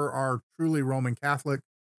more are truly Roman Catholic.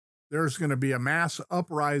 There's going to be a mass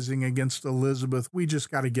uprising against Elizabeth. We just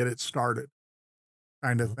got to get it started,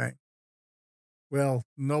 kind of thing. Well,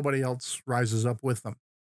 nobody else rises up with them.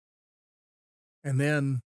 And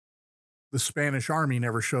then the Spanish army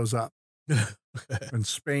never shows up. Okay. And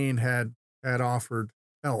Spain had offered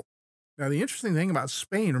help. Now, the interesting thing about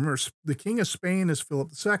Spain, remember, the King of Spain is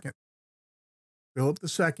Philip II. Philip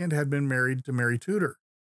II had been married to Mary Tudor.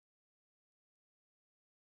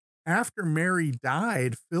 After Mary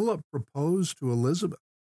died, Philip proposed to Elizabeth.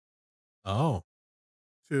 Oh.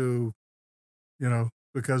 Because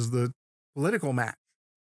the political match.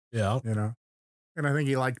 Yeah. And I think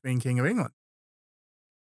he liked being King of England.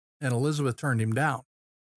 And Elizabeth turned him down.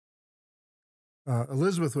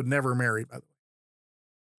 Elizabeth would never marry, by the way.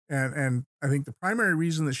 And I think the primary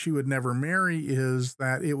reason that she would never marry is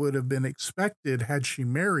that it would have been expected, had she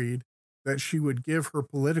married, that she would give her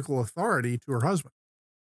political authority to her husband.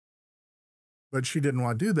 But she didn't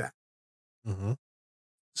want to do that. Mm-hmm.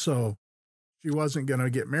 So she wasn't going to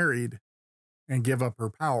get married and give up her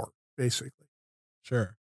power, basically.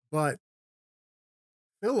 Sure. But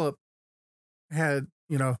Philip had,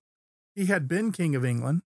 he had been King of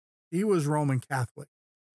England. He was Roman Catholic.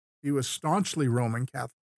 He was staunchly Roman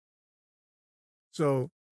Catholic. So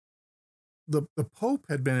the Pope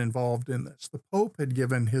had been involved in this. The Pope had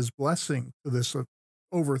given his blessing to this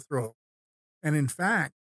overthrow. And in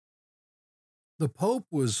fact, the Pope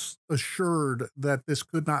was assured that this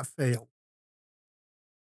could not fail.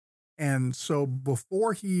 And so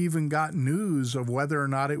before he even got news of whether or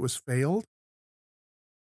not it was failed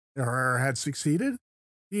or had succeeded,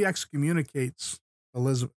 he excommunicates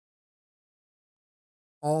Elizabeth.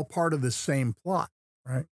 All part of the same plot,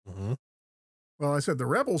 right? Mm-hmm. Well, I said the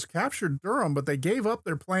rebels captured Durham, but they gave up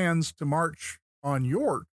their plans to march on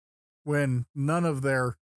York when none of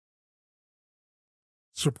their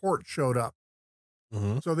support showed up.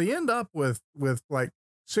 Mm-hmm. So they end up with like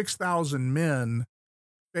 6,000 men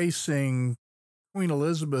facing Queen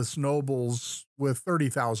Elizabeth's nobles with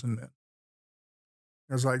 30,000 men.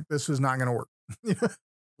 I was like, this is not going to work.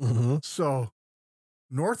 Mm-hmm. So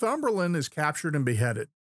Northumberland is captured and beheaded.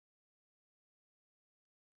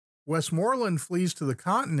 Westmoreland flees to the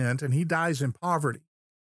continent and he dies in poverty.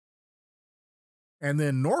 And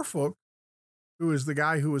then Norfolk, who is the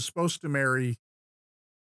guy who was supposed to marry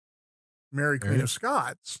Queen of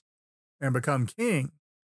Scots and become king,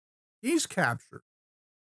 he's captured.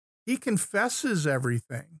 He confesses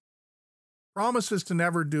everything, promises to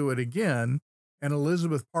never do it again, and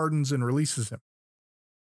Elizabeth pardons and releases him.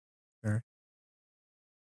 Okay.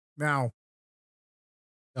 Now,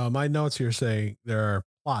 my notes here say there are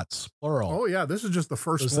plots, plural. oh yeah, this is just the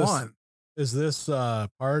first one. Is this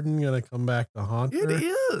pardon going to come back to haunt her? It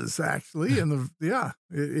is actually, and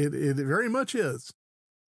it very much is.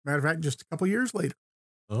 Matter of fact, just a couple years later.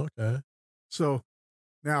 Okay. So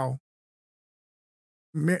now,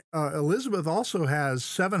 Elizabeth also has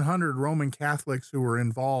 700 Roman Catholics who were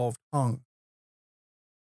involved hung.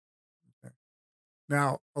 Okay.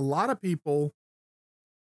 Now, a lot of people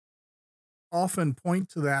often point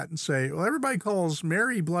to that and say, well, everybody calls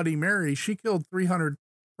Mary Bloody Mary. She killed 300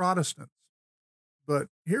 Protestants. But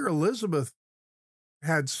here Elizabeth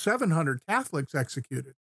had 700 Catholics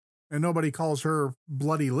executed, and nobody calls her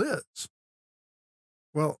Bloody Liz.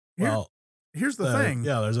 Well, here's the thing.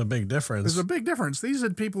 Yeah, there's a big difference. There's a big difference. These are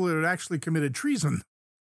people who had actually committed treason.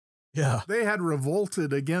 Yeah. They had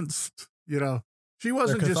revolted against, she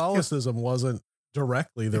wasn't Their Catholicism wasn't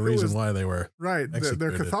directly the reason why they were executed.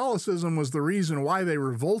 Their Catholicism was the reason why they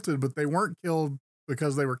revolted, but they weren't killed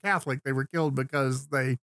because they were Catholic. They were killed because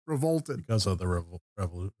they revolted. Because of the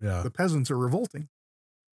revolution. Yeah. The peasants are revolting.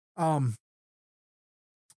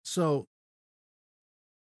 So,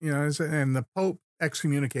 and the Pope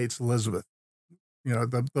excommunicates Elizabeth.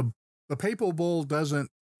 The papal bull doesn't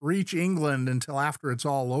reach England until after it's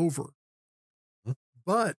all over. Hmm.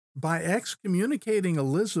 But by excommunicating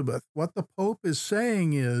Elizabeth, what the Pope is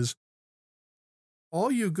saying is,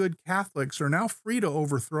 all you good Catholics are now free to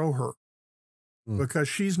overthrow her because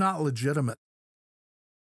she's not legitimate.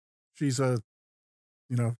 She's a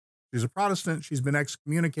Protestant. She's been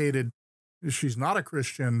excommunicated. She's not a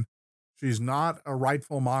Christian. She's not a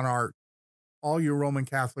rightful monarch. All you Roman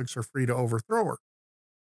Catholics are free to overthrow her.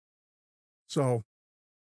 So,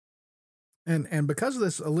 and because of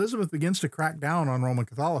this, Elizabeth begins to crack down on Roman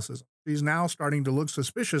Catholicism. She's now starting to look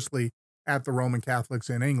suspiciously at the Roman Catholics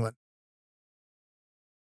in England.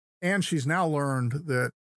 And she's now learned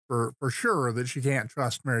that for sure that she can't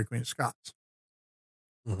trust Mary Queen of Scots.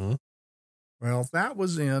 Mm-hmm. Well, that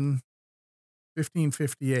was in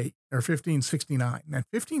 1558 or 1569. And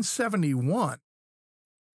 1571,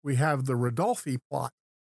 we have the Rodolphi plot.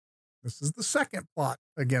 This is the second plot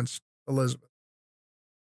against Elizabeth.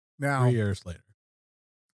 Now, 3 years later.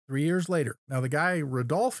 3 years later. Now, the guy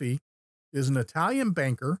Rodolphi is an Italian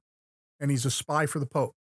banker, and he's a spy for the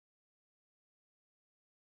Pope.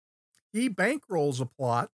 He bankrolls a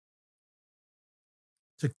plot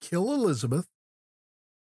to kill Elizabeth,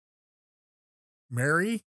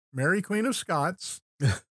 marry Mary Queen of Scots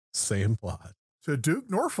Same plot. to Duke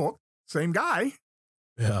Norfolk, same guy,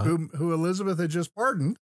 Yeah. who Elizabeth had just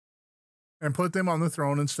pardoned, and put them on the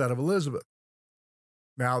throne instead of Elizabeth.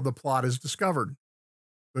 Now the plot is discovered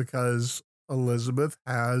because Elizabeth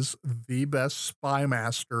has the best spy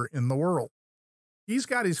master in the world. He's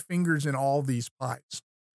got his fingers in all these pies.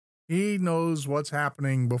 He knows what's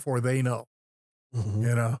happening before they know,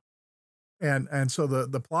 you know? And so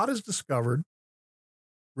the plot is discovered.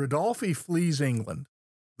 Ridolfi flees England,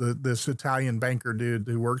 this Italian banker dude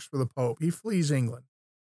who works for the Pope. He flees England.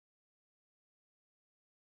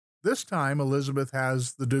 This time, Elizabeth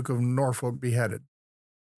has the Duke of Norfolk beheaded.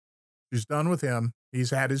 She's done with him.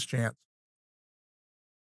 He's had his chance.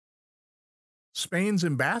 Spain's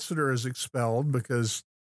ambassador is expelled because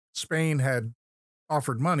Spain had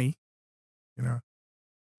offered money, you know,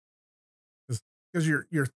 because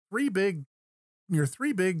your three big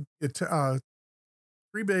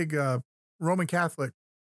Roman Catholic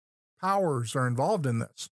powers are involved in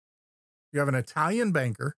this. You have an Italian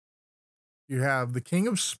banker. You have the King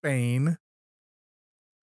of Spain.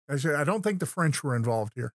 Actually, I don't think the French were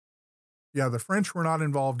involved here. Yeah, the French were not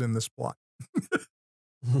involved in this plot.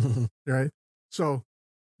 Right? So,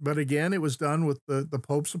 but again, it was done with the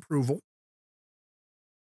Pope's approval.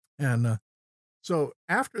 And so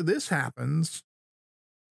after this happens,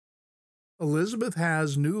 Elizabeth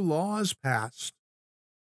has new laws passed,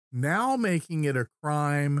 now making it a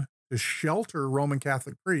crime to shelter Roman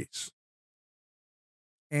Catholic priests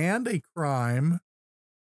and a crime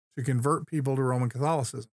to convert people to Roman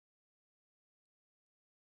Catholicism.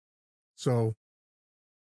 So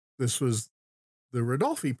this was the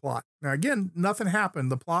Ridolfi plot. Now, again, nothing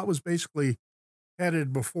happened. The plot was basically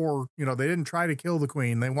headed before, they didn't try to kill the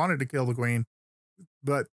queen. They wanted to kill the queen,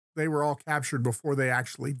 but they were all captured before they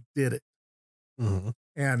actually did it. Mm-hmm.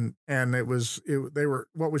 And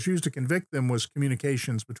what was used to convict them was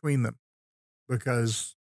communications between them,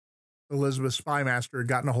 because Elizabeth's spy master had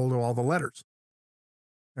gotten a hold of all the letters,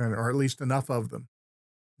 or at least enough of them,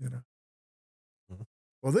 Mm-hmm.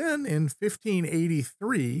 Well, then in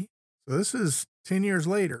 1583, so this is 10 years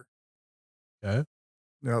later. Okay.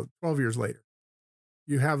 No, 12 years later,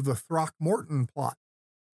 you have the Throckmorton plot.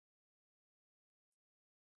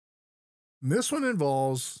 And this one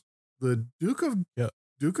involves the Duke of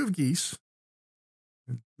Guise,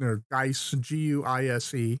 or Guise,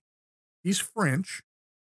 Guise. He's French.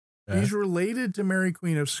 Okay. He's related to Mary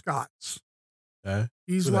Queen of Scots. Okay.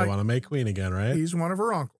 He's they want to make queen again, right? He's one of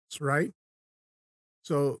her uncles, right?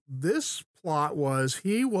 So this plot was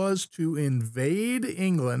he was to invade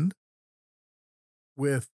England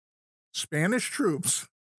with Spanish troops.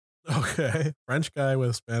 Okay. French guy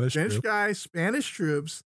with Spanish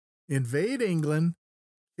troops, invade England,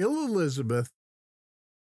 kill Elizabeth,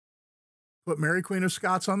 put Mary Queen of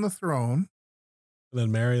Scots on the throne. And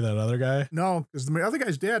then marry that other guy? No, because the other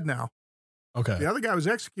guy's dead now. Okay. The other guy was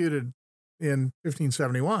executed in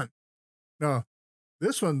 1571. No,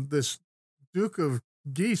 this Duke of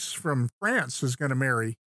Guise from France is going to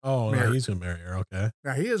marry. Oh, Mary. No, he's going to marry her. Okay.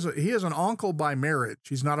 Now he is an uncle by marriage.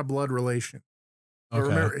 He's not a blood relation. Okay.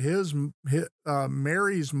 Remember, his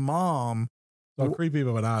Mary's mom. So creepy,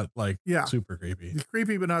 but not super creepy. He's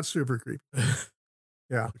creepy, but not super creepy.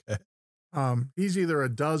 Yeah. Okay. He's either a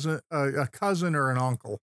cousin or an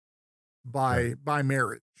uncle by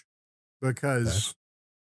marriage, because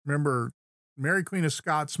remember, Mary Queen of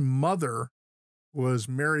Scots' mother was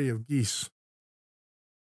Mary of Guise.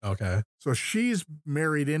 Okay. So she's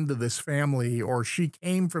married into this family, or she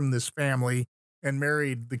came from this family and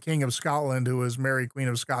married the King of Scotland, who was Mary Queen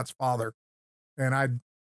of Scots' father. And I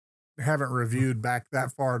haven't reviewed back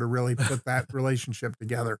that far to really put that relationship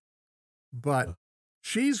together. But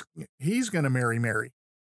he's going to marry Mary.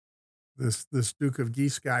 This Duke of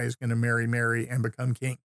Guise guy is going to marry Mary and become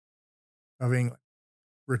king of England.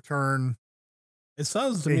 Return. It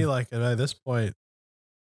sounds to me like at this point,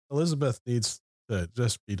 Elizabeth needs to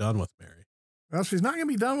just be done with Mary. Well, she's not going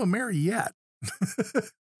to be done with Mary yet.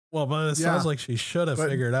 Well, but it sounds like she should have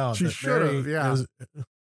figured out. She should have, yeah. Is,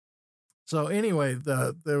 So anyway,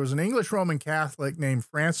 there was an English Roman Catholic named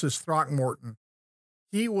Francis Throckmorton.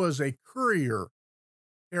 He was a courier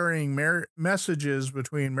carrying messages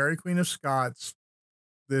between Mary Queen of Scots,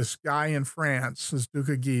 this guy in France, this Duke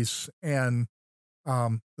of Guise, and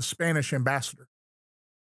the Spanish ambassador.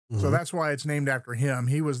 Mm-hmm. So that's why it's named after him.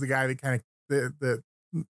 He was the guy that that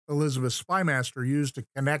Elizabeth's spy master used to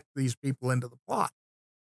connect these people into the plot.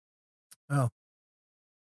 Oh,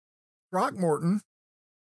 Throckmorton,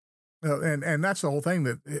 and that's the whole thing,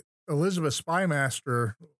 that Elizabeth's spy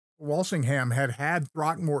master Walsingham had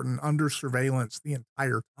Throckmorton under surveillance the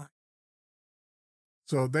entire time.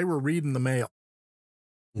 So they were reading the mail.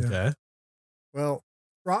 Okay. Yeah. Well,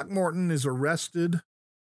 Throckmorton is arrested,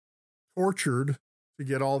 tortured to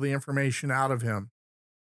get all the information out of him.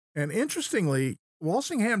 And interestingly,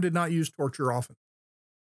 Walsingham did not use torture often.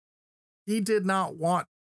 He did not want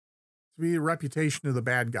to be a reputation of the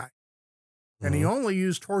bad guy. And he only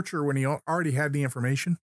used torture when he already had the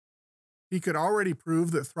information. He could already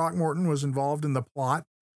prove that Throckmorton was involved in the plot.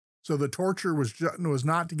 So the torture was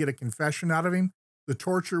not to get a confession out of him. The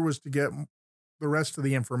torture was to get the rest of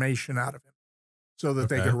the information out of him so that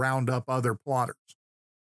they could round up other plotters.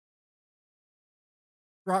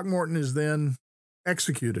 Throckmorton is then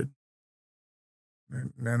executed.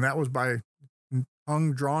 And that was by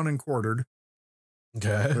hung, drawn, and quartered.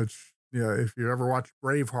 Okay. Which, yeah, if you ever watch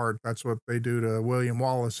Braveheart, that's what they do to William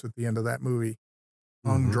Wallace at the end of that movie.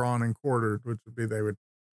 Hung, drawn, and quartered, which would be they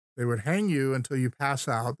would hang you until you pass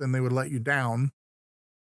out, then they would let you down,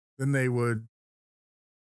 then they would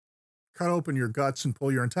cut open your guts and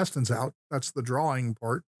pull your intestines out. That's the drawing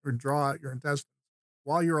part, or draw out your intestines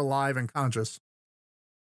while you're alive and conscious.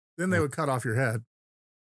 Then they would cut off your head,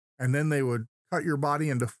 and then they would cut your body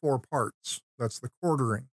into 4 parts. That's the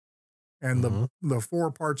quartering. And the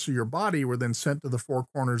 4 parts of your body were then sent to the 4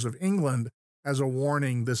 corners of England as a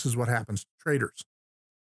warning. This is what happens to traitors.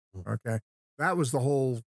 Okay. That was the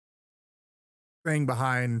whole thing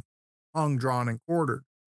behind hung, drawn, and quartered.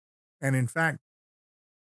 And in fact,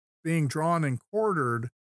 being drawn and quartered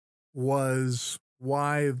was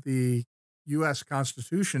why the U.S.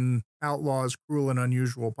 Constitution outlaws cruel and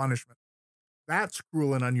unusual punishment. That's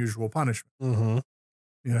cruel and unusual punishment. You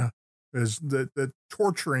know, is the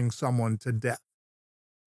torturing someone to death,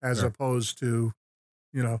 as opposed to,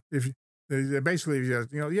 you know, if basically, you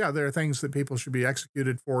know, yeah, there are things that people should be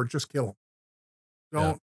executed for. Just kill them.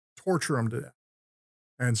 Don't torture them to death.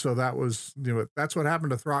 And so that was, you know, that's what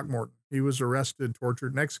happened to Throckmorton. He was arrested,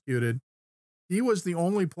 tortured, and executed. He was the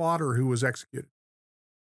only plotter who was executed.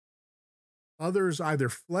 Others either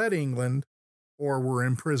fled England or were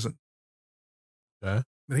imprisoned. Okay.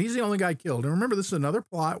 But he's the only guy killed. And remember, this is another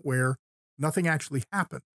plot where nothing actually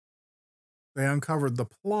happened. They uncovered the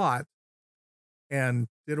plot and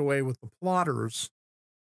did away with the plotters,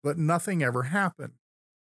 but nothing ever happened.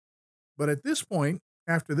 But at this point,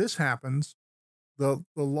 after this happens, the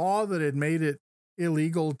law that had made it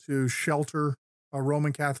illegal to shelter a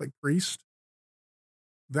Roman Catholic priest,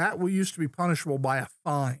 that used to be punishable by a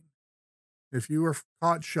fine. If you were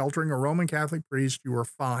caught sheltering a Roman Catholic priest, you were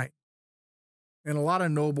fined. And a lot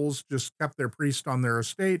of nobles just kept their priest on their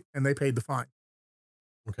estate and they paid the fine.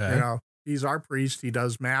 Okay. You know, he's our priest. He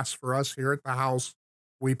does mass for us here at the house.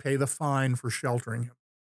 We pay the fine for sheltering him.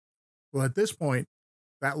 Well, at this point,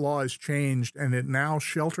 that law has changed, and it now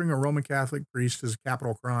sheltering a Roman Catholic priest is a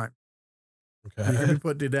capital crime. Okay. You can be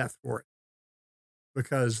put to death for it,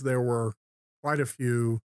 because there were quite a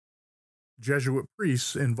few Jesuit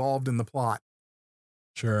priests involved in the plot.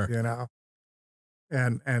 Sure. You know,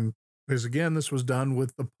 and because again, this was done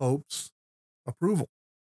with the Pope's approval.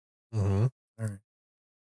 All right.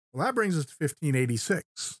 Well, that brings us to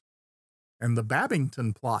 1586 and the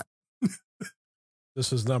Babington plot.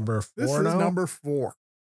 This is number 4 This now? is number 4.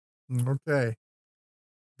 Okay.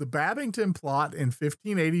 The Babington plot in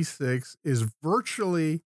 1586 is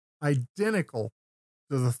virtually identical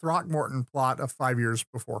to the Throckmorton plot of 5 years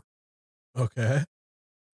before. Okay.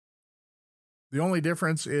 The only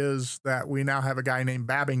difference is that we now have a guy named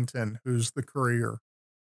Babington who's the courier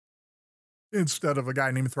instead of a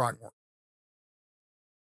guy named Throckmorton.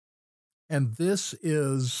 And this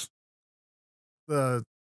is the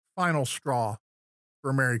final straw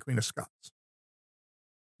for Mary, Queen of Scots.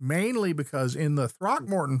 Mainly because in the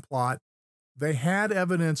Throckmorton plot, they had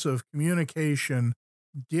evidence of communication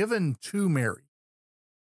given to Mary,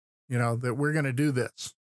 you know, that we're going to do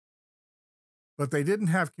this. But they didn't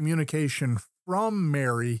have communication from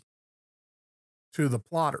Mary to the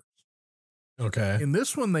plotters. Okay. In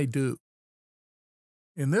this one, they do.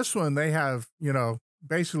 In this one, they have, you know,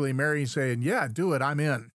 basically Mary saying, yeah, do it, I'm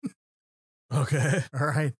in. Okay. All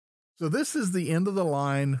right. So this is the end of the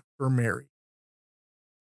line for Mary.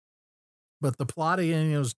 But the plot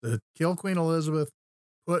again is to kill Queen Elizabeth,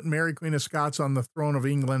 put Mary, Queen of Scots on the throne of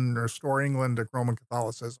England, restore England to Roman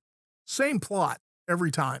Catholicism. Same plot every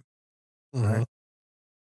time. Right?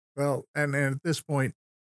 Well, and at this point,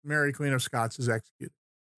 Mary, Queen of Scots is executed.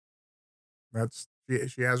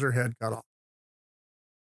 She has her head cut off.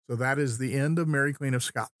 So that is the end of Mary, Queen of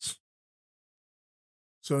Scots.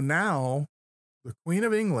 So now the Queen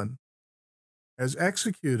of England has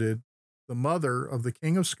executed the mother of the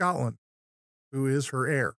King of Scotland, who is her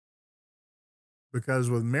heir. Because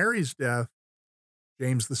with Mary's death,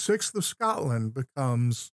 James VI of Scotland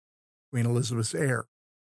becomes Queen Elizabeth's heir.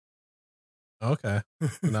 Okay.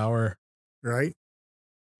 Now right?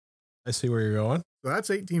 I see where you're going. So that's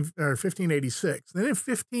 1586. Then in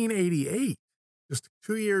 1588, just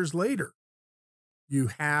 2 years later, you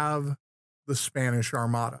have the Spanish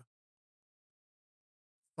Armada.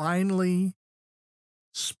 Finally,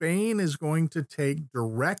 Spain is going to take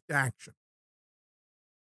direct action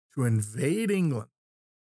to invade England,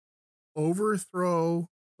 overthrow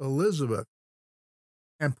Elizabeth,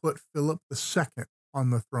 and put Philip II on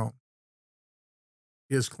the throne.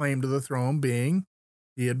 His claim to the throne being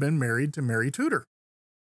he had been married to Mary Tudor.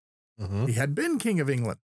 Mm-hmm. He had been King of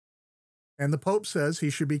England. And the Pope says he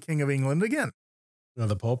should be King of England again. No,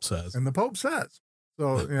 the Pope says. And the Pope says.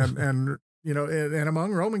 So, and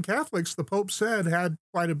among Roman Catholics, the Pope said had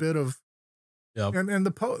quite a bit of, yep. and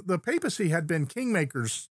the papacy had been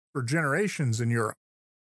kingmakers for generations in Europe.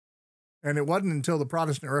 And it wasn't until the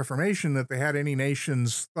Protestant Reformation that they had any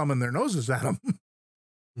nations thumbing their noses at them.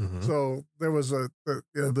 Mm-hmm. So there was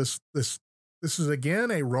this is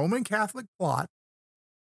again a Roman Catholic plot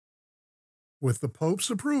with the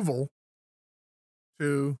Pope's approval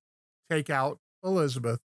to take out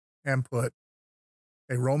Elizabeth and put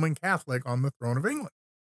a Roman Catholic on the throne of England.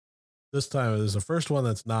 This time it is the first one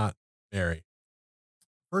that's not Mary.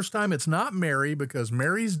 First time it's not Mary because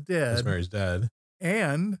Mary's dead. Because Mary's dead.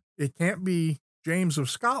 And it can't be James of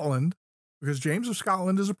Scotland because James of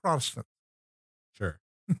Scotland is a Protestant. Sure.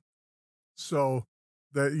 So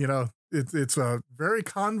that, it's a very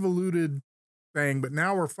convoluted thing, but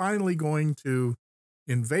now we're finally going to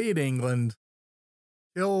invade England,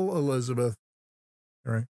 kill Elizabeth.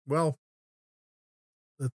 All right. Well,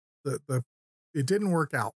 it didn't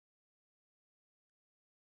work out.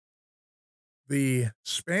 The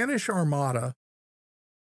Spanish Armada,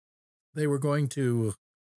 they were going to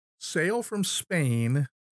sail from Spain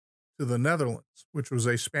to the Netherlands, which was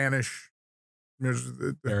a Spanish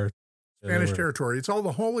territory. It's all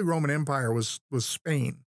the Holy Roman Empire was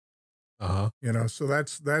Spain. Uh-huh. So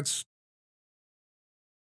that's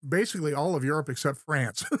basically all of Europe except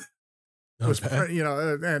France. Was, okay.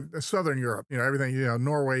 And Southern Europe, everything,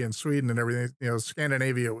 Norway and Sweden and everything,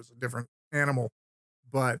 Scandinavia was a different animal,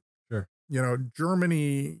 but, sure.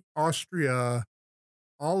 Germany, Austria,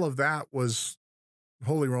 all of that was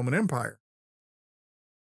Holy Roman Empire,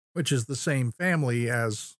 which is the same family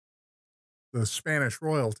as the Spanish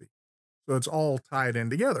royalty. So it's all tied in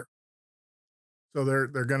together. So they're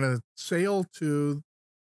going to sail to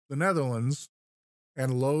the Netherlands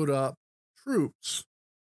and load up troops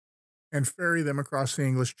and ferry them across the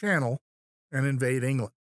English Channel and invade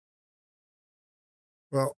England.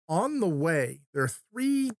 Well, on the way, there are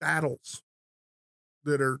 3 battles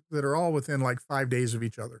that are all within like 5 days of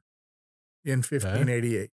each other in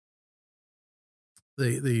 1588.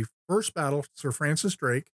 Okay. The first battle, Sir Francis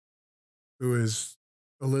Drake, who is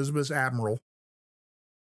Elizabeth's admiral,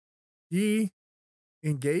 he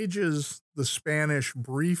engages the Spanish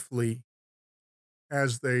briefly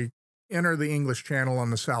as they enter the English Channel on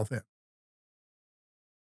the south end.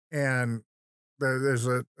 And there's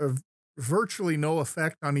a virtually no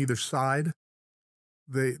effect on either side.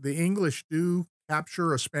 The English do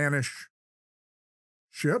capture a Spanish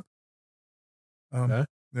ship. Okay.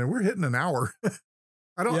 Now we're hitting an hour.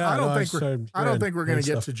 I don't think we're going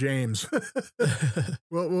to get to James.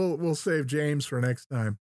 We'll save James for next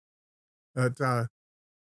time. But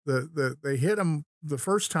they hit him the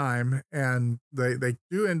first time, and they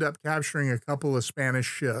do end up capturing a couple of Spanish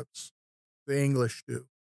ships. The English do.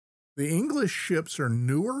 The English ships are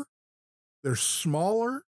newer, they're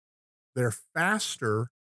smaller, they're faster,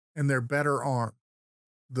 and they're better armed.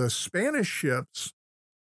 The Spanish ships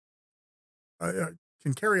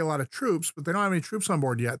can carry a lot of troops, but they don't have any troops on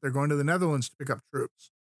board yet. They're going to the Netherlands to pick up troops.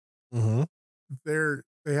 Mm-hmm.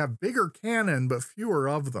 They have bigger cannon, but fewer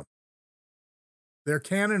of them. Their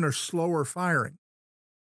cannon are slower firing.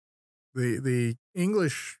 The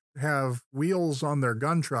English have wheels on their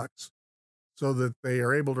gun trucks so that they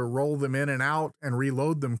are able to roll them in and out and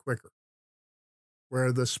reload them quicker,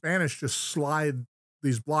 where the Spanish just slide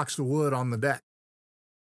these blocks of wood on the deck.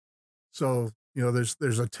 So,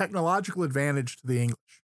 there's a technological advantage to the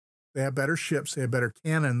English. They have better ships. They have better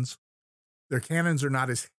cannons. Their cannons are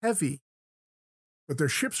not as heavy, but their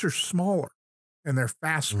ships are smaller and they're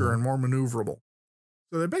faster and more maneuverable.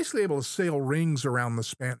 So they're basically able to sail rings around the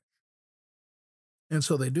Spanish. And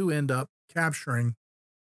so they do end up capturing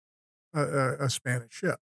a Spanish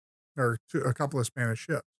ship, or a couple of Spanish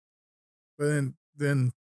ships. But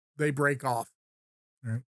then they break off.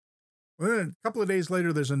 Right? Well, then a couple of days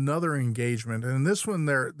later, there's another engagement. And in this one,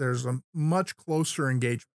 there's a much closer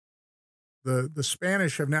engagement. The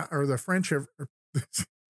Spanish have now, or the French have,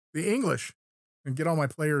 the English, and get all my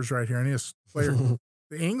players right here. I need a player.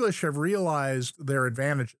 The English have realized their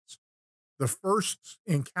advantages. The first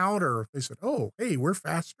encounter, they said, "Oh, hey, we're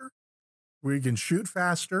faster. We can shoot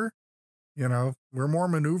faster. You know, we're more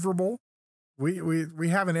maneuverable. We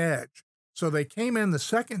have an edge." So they came in the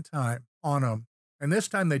second time on them, and this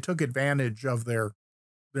time they took advantage of their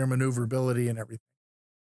maneuverability and everything.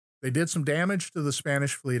 They did some damage to the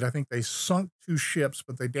Spanish fleet. I think they sunk 2 ships,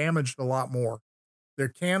 but they damaged a lot more. Their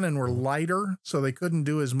cannon were lighter, so they couldn't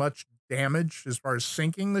do as much damage as far as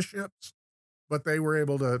sinking the ships, but they were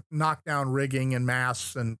able to knock down rigging and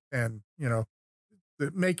masts and you know,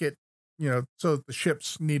 make it, you know, so that the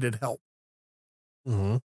ships needed help.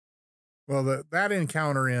 Mm-hmm. Well, that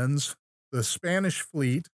encounter ends. The Spanish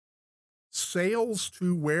fleet sails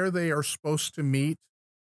to where they are supposed to meet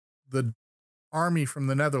the army from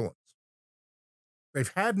the Netherlands.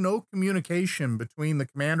 They've had no communication between the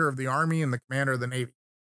commander of the army and the commander of the navy.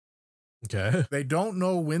 Okay. They don't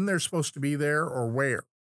know when they're supposed to be there or where.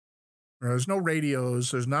 There's no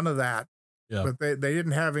radios. There's none of that. Yeah. But they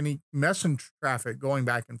didn't have any messenger traffic going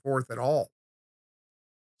back and forth at all.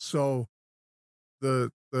 So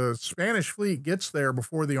the Spanish fleet gets there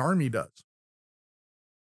before the army does.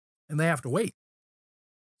 And they have to wait.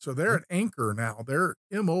 So they're at anchor now. They're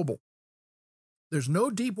immobile. There's no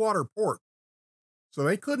deep water port. So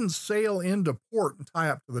they couldn't sail into port and tie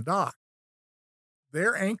up to the dock.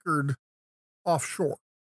 They're anchored offshore.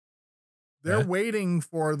 They're waiting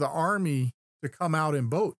for the army to come out in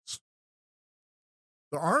boats.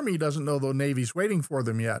 The army doesn't know the Navy's waiting for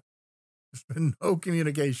them yet. There's been no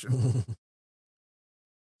communication.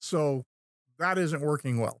 So that isn't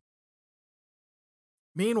working well.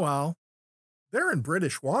 Meanwhile, they're in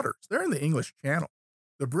British waters. They're in the English Channel.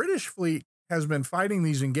 The British fleet has been fighting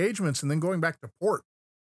these engagements and then going back to port,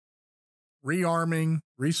 rearming,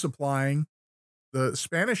 resupplying. The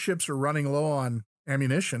Spanish ships are running low on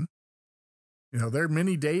ammunition. You know, they're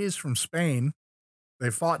many days from Spain. They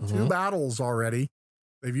fought 2 battles already.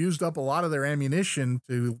 They've used up a lot of their ammunition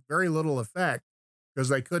to very little effect because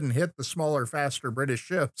they couldn't hit the smaller, faster British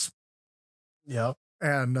ships. Yep.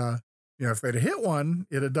 And, you know, if they'd hit one,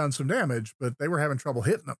 it'd have done some damage, but they were having trouble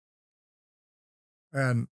hitting them.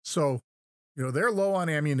 And so, you know, they're low on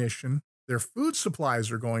ammunition. Their food supplies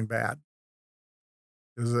are going bad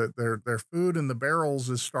because their food in the barrels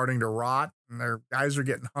is starting to rot and their guys are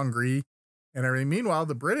getting hungry and everything. Meanwhile,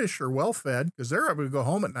 the British are well fed because they're able to go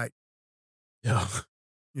home at night. Yeah.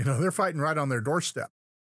 You know, they're fighting right on their doorstep.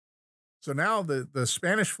 So now the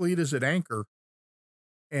Spanish fleet is at anchor.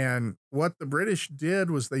 And what the British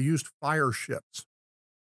did was they used fire ships.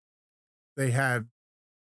 They had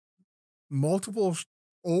multiple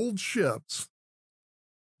old ships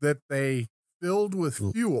that they filled with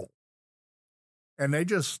fuel, and they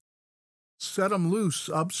just set them loose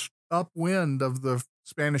upwind of the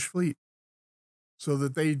Spanish fleet so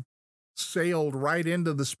that they sailed right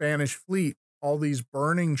into the Spanish fleet, all these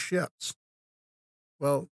burning ships.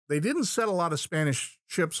 Well, they didn't set a lot of Spanish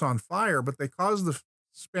ships on fire, but they caused the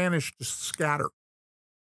Spanish to scatter.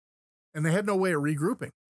 And they had no way of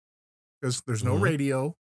regrouping because there's no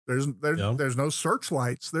radio. There's no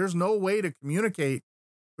searchlights. There's no way to communicate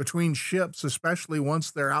between ships, especially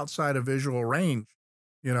once they're outside of visual range,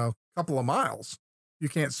 you know, a couple of miles. You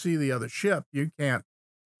can't see the other ship. You can't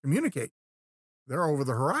communicate. They're over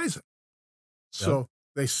the horizon. So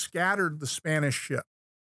they scattered the Spanish ship.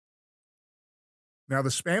 Now,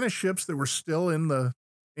 the Spanish ships that were still in the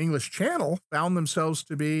English Channel found themselves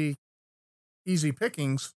to be easy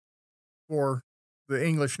pickings for the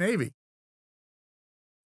English Navy.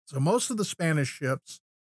 So most of the Spanish ships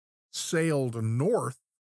sailed north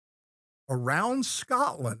around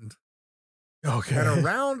Scotland and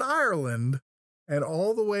around Ireland and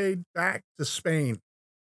all the way back to Spain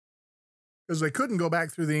because they couldn't go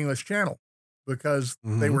back through the English Channel because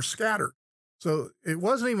they were scattered. So it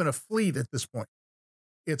wasn't even a fleet at this point.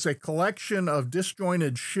 It's a collection of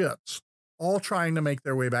disjointed ships all trying to make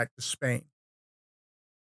their way back to Spain.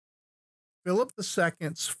 Philip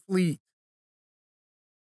II's fleet,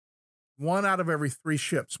 1 out of every 3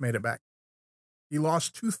 ships made it back. He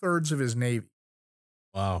lost 2/3 of his navy.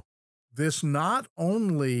 Wow. This not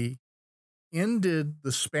only ended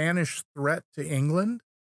the Spanish threat to England,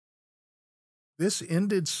 this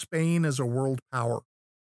ended Spain as a world power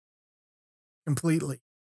completely.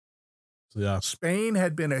 Yeah. Spain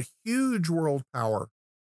had been a huge world power.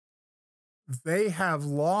 They have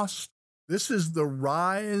lost. This is the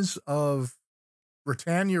rise of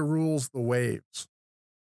Britannia rules the waves.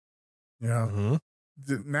 You know,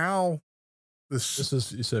 now this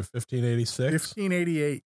is, you said 1586?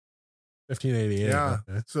 1588. 1588. Yeah.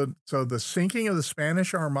 Okay. So the sinking of the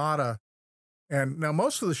Spanish Armada, and now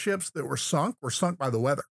most of the ships that were sunk by the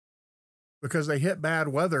weather, because they hit bad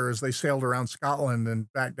weather as they sailed around Scotland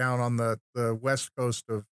and back down on the west coast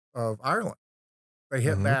of Ireland. They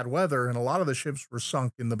hit bad weather, and a lot of the ships were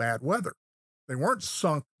sunk in the bad weather. They weren't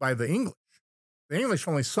sunk by the English. The English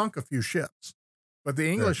only sunk a few ships, but the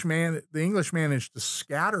English managed to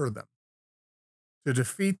scatter them to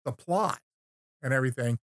defeat the plot and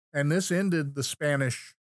everything. And this ended the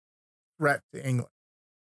Spanish threat to England.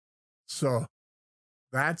 So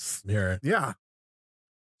that's, yeah.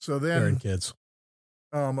 So then, kids.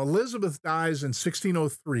 Elizabeth dies in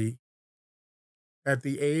 1603 at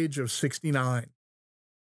the age of 69.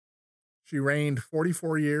 She reigned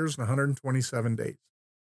 44 years and 127 days.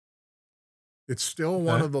 It's still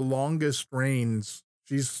one of the longest reigns.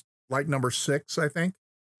 She's like number 6, I think.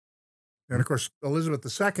 And of course, Elizabeth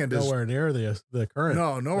II is nowhere near the current.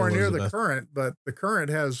 No, nowhere near the current, but the current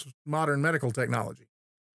has modern medical technology.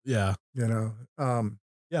 Yeah. You know.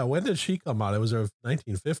 Yeah. When did she come out? It was her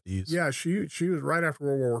 1950s. Yeah, she was right after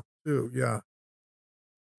World War II. Yeah.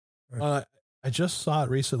 I just saw it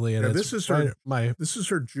recently, and this is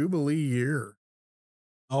her Jubilee year.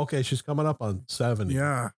 Okay, she's coming up on 70.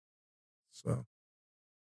 Yeah. So.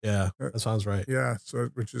 Yeah, that sounds right. Yeah. So,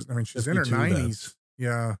 she's in her 90s.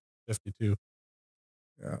 Yeah. 52.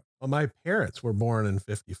 Yeah. Well, my parents were born in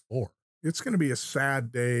 54. It's going to be a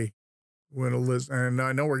sad day when Elizabeth, and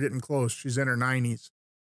I know we're getting close. She's in her 90s.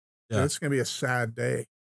 Yeah. It's going to be a sad day.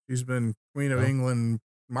 She's been Queen of England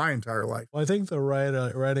my entire life. Well, I think the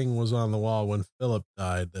writing was on the wall when Philip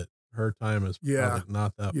died that her time is probably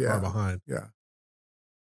not that far behind. Yeah.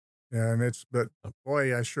 Yeah. And but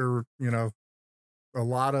boy, I sure, a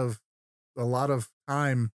lot of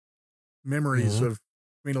time memories of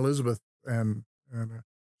Queen Elizabeth, and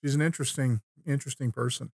she's an interesting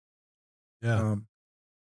person. Yeah.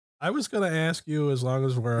 I was going to ask you, as long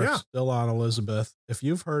as we're still on Elizabeth, if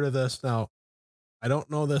you've heard of this. Now, I don't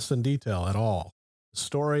know this in detail at all. The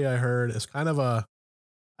story I heard is kind of I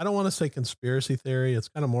don't want to say conspiracy theory. It's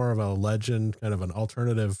kind of more of a legend, kind of an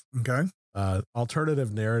alternative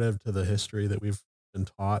narrative to the history that we've been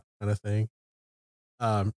taught, kind of thing.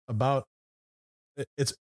 About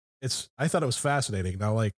it's I thought it was fascinating.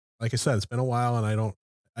 Now, like I said, it's been a while, and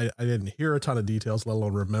I didn't hear a ton of details, let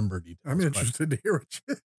alone remember details. I'm interested to hear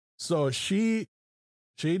what So she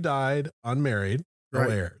died unmarried, no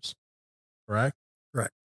heirs, correct?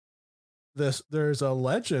 Correct. There's a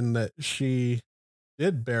legend that she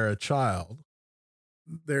did bear a child.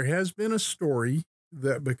 There has been a story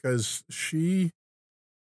that because she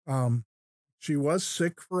was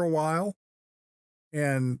sick for a while,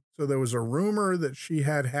 and so there was a rumor that she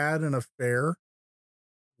had an affair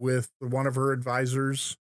with one of her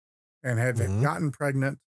advisors and had gotten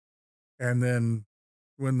pregnant. And then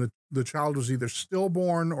when the child was either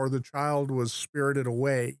stillborn or the child was spirited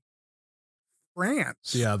away,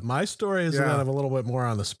 France. Yeah, my story is kind of a little bit more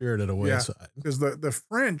on the spirited away side. Because the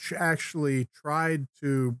French actually tried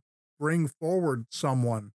to bring forward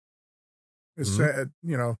someone who said,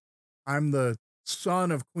 I'm the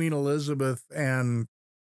son of Queen Elizabeth. And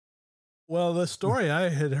well, the story I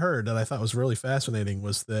had heard that I thought was really fascinating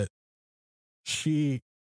was that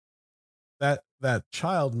that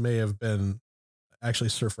child may have been actually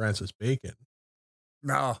Sir Francis Bacon.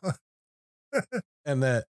 No.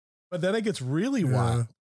 But then it gets really wild.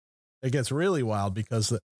 It gets really wild because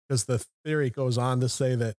the theory goes on to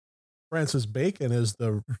say that Francis Bacon is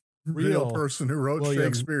the real person who wrote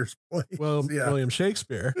Shakespeare's plays. William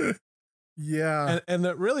Shakespeare. Yeah. And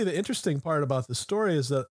really the interesting part about the story is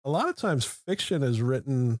that a lot of times fiction is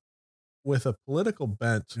written with a political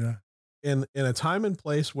bent in a time and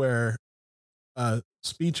place where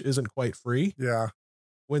speech isn't quite free. Yeah.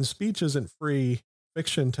 When speech isn't free,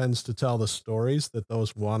 fiction tends to tell the stories that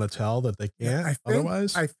those want to tell that they can't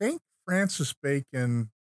otherwise. I think Francis Bacon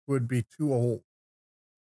would be too old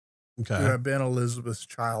to have been Elizabeth's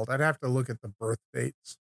child. I'd have to look at the birth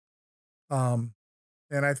dates.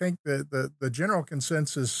 And I think that the general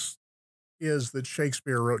consensus is that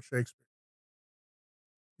Shakespeare wrote Shakespeare.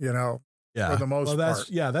 For the most part.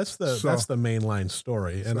 That's the mainline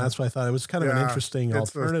story. And that's why I thought it was kind of an interesting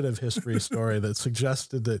alternative history story that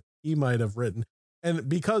suggested that he might have written. And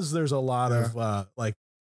because there's a lot of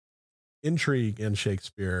intrigue in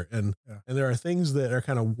Shakespeare, and there are things that are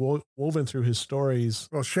kind of woven through his stories.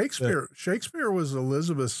 Well, Shakespeare was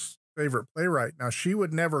Elizabeth's favorite playwright. Now, she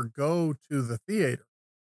would never go to the theater,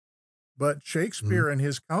 but Shakespeare and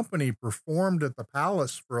his company performed at the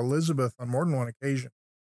palace for Elizabeth on more than one occasion.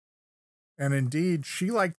 And indeed,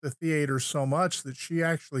 she liked the theater so much that she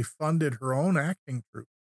actually funded her own acting troupe.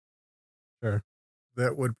 Sure.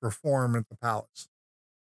 that would perform at the palace.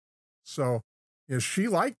 So, she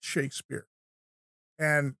liked Shakespeare,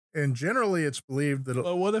 and generally it's believed that.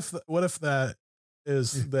 But what if that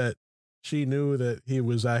is that she knew that he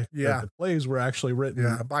was that the plays were actually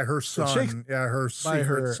written by her son, her by secret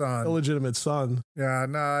her son, illegitimate son. Yeah,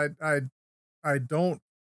 no, I don't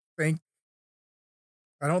think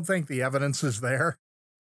the evidence is there.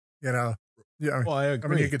 Yeah. Well, I agree.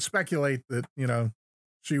 I mean, you could speculate that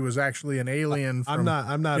she was actually an alien. I'm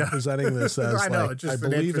not presenting this as I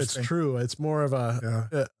believe it's true. It's more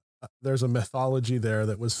of there's a mythology there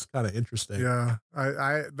that was kind of interesting. Yeah,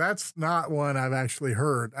 I that's not one I've actually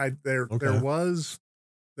heard. There was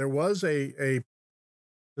a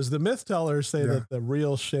because the myth tellers say that the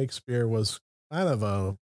real Shakespeare was kind of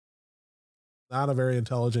not a very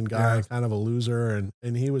intelligent guy, kind of a loser,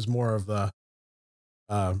 and he was more of the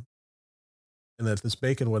and that this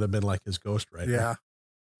Bacon would have been like his ghostwriter. Yeah.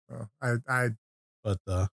 Well,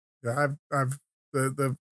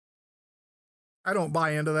 I don't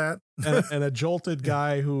buy into that. and a jolted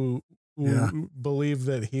guy who believed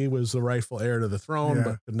that he was the rightful heir to the throne,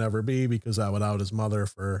 but could never be because that would out his mother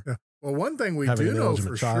for. Yeah. Well, one thing we do know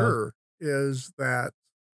for sure is that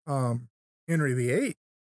Henry VIII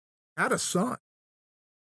had a son.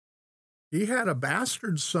 He had a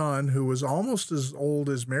bastard son who was almost as old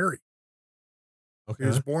as Mary. Okay. He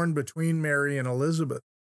was born between Mary and Elizabeth.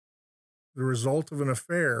 The result of an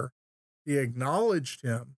affair, he acknowledged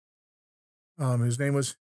him. His name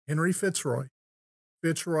was Henry Fitzroy.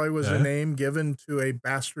 Fitzroy was a name given to a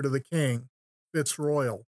bastard of the king,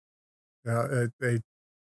 Fitzroyal.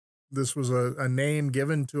 This was a name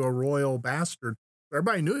given to a royal bastard.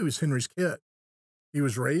 Everybody knew he was Henry's kid. He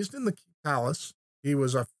was raised in the palace. He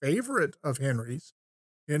was a favorite of Henry's.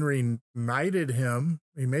 Henry knighted him.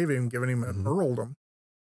 He may have even given him an earldom.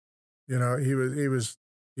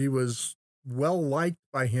 He was well liked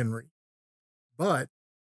by Henry, but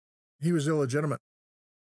he was illegitimate.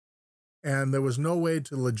 And there was no way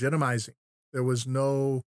to legitimize him. There was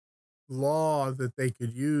no law that they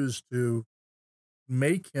could use to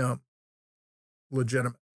make him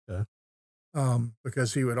legitimate. Okay.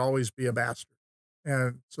 Because he would always be a bastard.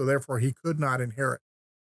 And so therefore he could not inherit.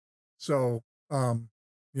 So,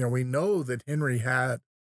 we know that Henry had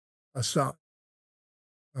a son.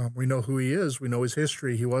 We know who he is. We know his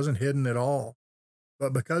history. He wasn't hidden at all.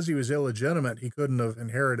 But because he was illegitimate, he couldn't have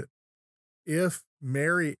inherited. If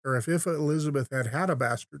Elizabeth had a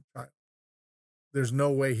bastard child, there's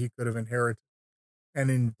no way he could have inherited. And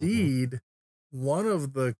indeed, one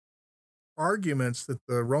of the arguments that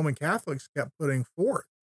the Roman Catholics kept putting forth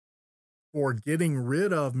for getting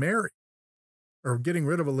rid of Mary, or getting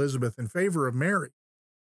rid of Elizabeth in favor of Mary,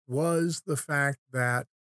 was the fact that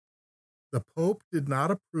the Pope did not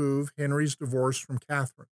approve Henry's divorce from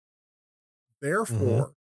Catherine.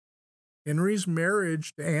 Therefore, Henry's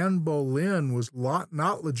marriage to Anne Boleyn was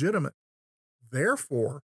not legitimate.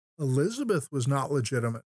 Therefore, Elizabeth was not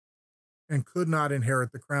legitimate and could not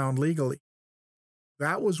inherit the crown legally.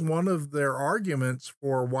 That was one of their arguments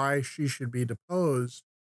for why she should be deposed,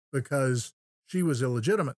 because she was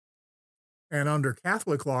illegitimate. And under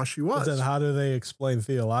Catholic law, she was. But then how do they explain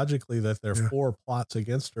theologically that their 4 plots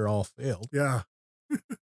against her all failed? Yeah.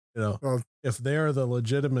 Well, if they're the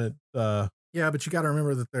legitimate... yeah, but you got to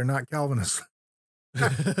remember that they're not Calvinists.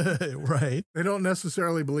 Right. They don't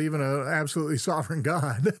necessarily believe in an absolutely sovereign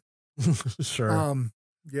God. Sure.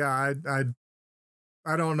 Yeah,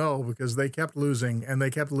 I don't know, because they kept losing, and they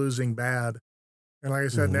kept losing bad. And like I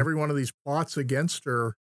said, in every one of these plots against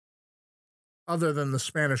her, other than the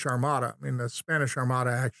Spanish Armada. I mean, the Spanish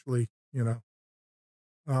Armada actually, that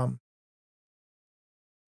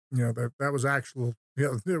was actual,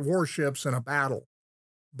 warships and a battle.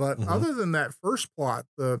 But other than that first plot,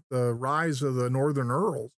 the rise of the Northern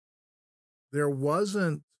Earls, there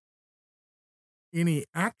wasn't any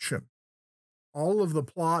action. All of the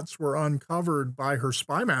plots were uncovered by her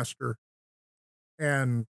spymaster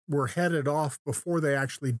and were headed off before they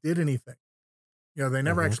actually did anything. They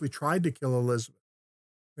never actually tried to kill Elizabeth.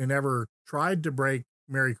 They never tried to break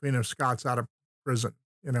Mary Queen of Scots out of prison.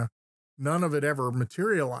 None of it ever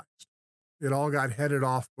materialized. It all got headed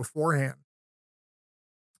off beforehand.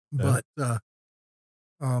 Yeah. But,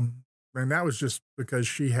 and that was just because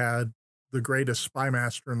she had the greatest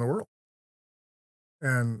spymaster in the world.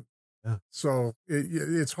 And so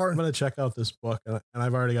it's hard. I'm going to check out this book, and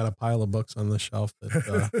I've already got a pile of books on the shelf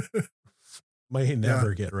that may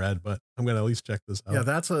never get read, but I'm going to at least check this out. Yeah,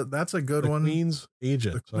 that's a good one. Queen's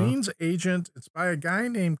Agent. The Queen's Agent. It's by a guy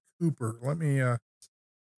named Cooper. Let me, let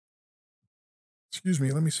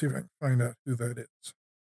me see if I can find out who that is.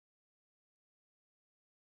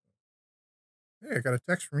 Hey, I got a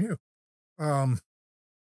text from you. Got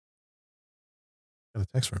a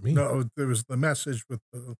text from me. No, there was the message with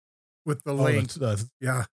the link.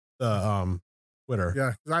 Yeah. The Twitter.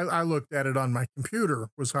 Yeah, 'cause I looked at it on my computer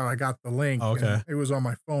was how I got the link. Oh, okay. And it was on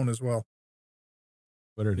my phone as well.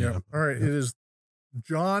 Twitter DM. Yeah. All right. Yep. It is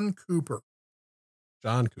John Cooper.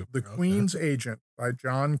 John Cooper. The Queen's Agent by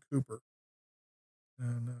John Cooper.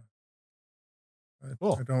 And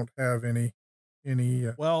cool. I don't have any.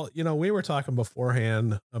 Well, we were talking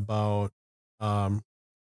beforehand about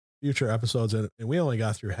future episodes, and we only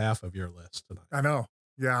got through half of your list tonight. I know.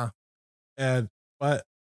 Yeah. But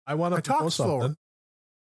I want to propose something. Slower.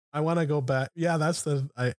 I want to go back. Yeah, that's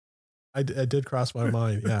I did cross my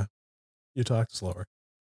mind. Yeah, you talked slower.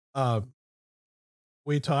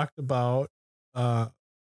 We talked about.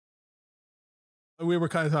 We were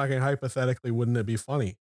kind of talking hypothetically. Wouldn't it be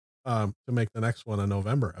funny to make the next one a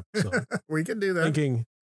November episode? We could do that. Thinking,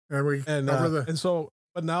 and so,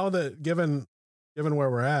 but now that given where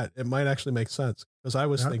we're at, it might actually make sense, because I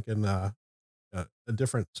was thinking a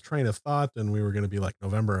different train of thought, and we were going to be like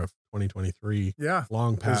November of 2023. Yeah,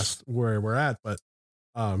 long past where we're at, but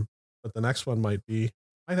the next one might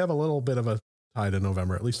have a little bit of a tie to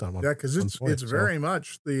November, at least on one. Yeah, because it's very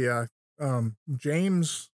much the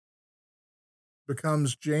James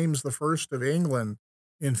becomes James the First of England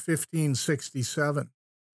in 1567.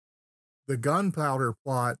 The gunpowder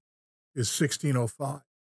plot is 1605.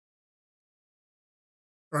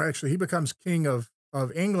 Or actually, he becomes king of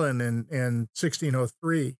England in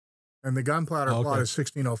 1603, and the gunpowder plot is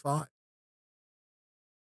 1605.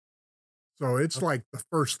 So it's like the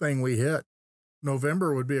first thing we hit.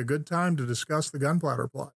 November would be a good time to discuss the gunpowder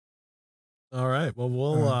plot. All right.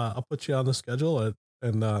 Well, I'll put you on the schedule,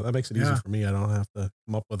 and that makes it easy for me. I don't have to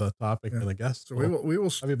come up with a topic and a guest. So we will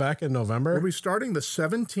have you back in November. We'll be starting the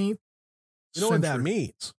 17th. You know what that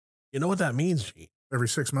means? You know what that means, Gene? Every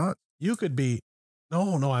 6 months. You could be.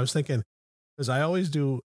 No, I was thinking, because I always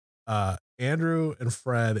do Andrew and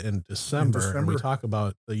Fred in December, and we talk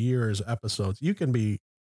about the year's episodes. You can be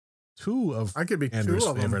I could be Andrew's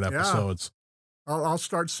favorite episodes. I'll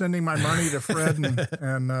start sending my money to Fred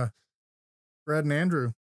and Fred and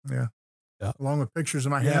Andrew. Yeah. Along with pictures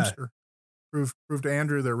of my hamster. Prove to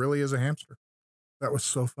Andrew there really is a hamster. That was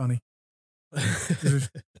so funny. You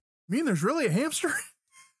mean there's really a hamster?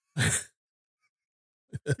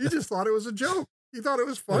 He just thought it was a joke. He thought it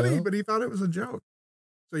was funny, but he thought it was a joke.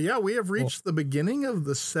 So yeah, we have reached the beginning of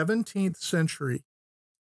the 17th century.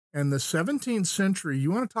 And the 17th century,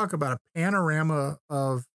 you want to talk about a panorama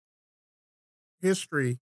of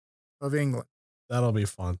history of England. That'll be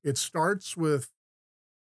fun. It starts with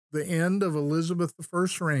the end of Elizabeth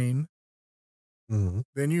I's reign. Mm-hmm.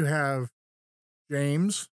 Then you have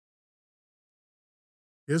James,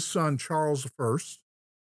 his son Charles I.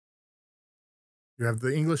 You have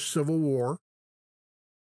the English Civil War.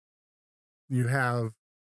 You have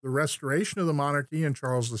the restoration of the monarchy in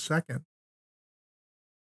Charles II.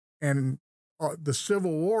 And the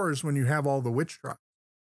Civil War is when you have all the witch trials.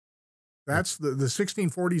 That's the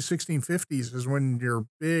 1640s, 1650s is when your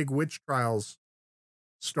big witch trials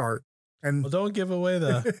start. And don't give away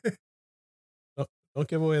the don't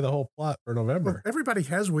give away the whole plot for November. Well, everybody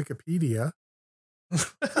has Wikipedia.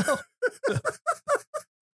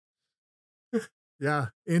 Yeah,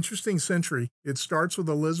 interesting century. It starts with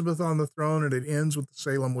Elizabeth on the throne and it ends with the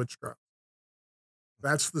Salem witch trial.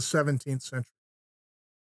 That's the 17th century.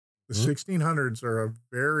 The 1600s are a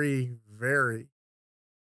very, very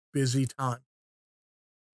busy time.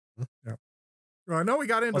 Yeah. Well, I know we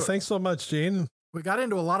got into. Well, thanks so much, Gene. We got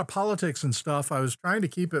into a lot of politics and stuff. I was trying to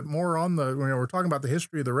keep it more on we're talking about the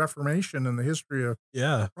history of the Reformation and the history of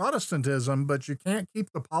Protestantism, but you can't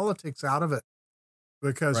keep the politics out of it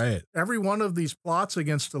because every one of these plots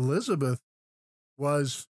against Elizabeth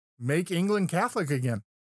was make England Catholic again.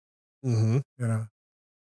 Mm-hmm. You know.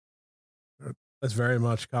 That's very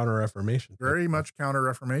much counter-Reformation. Very much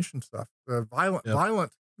counter-Reformation stuff.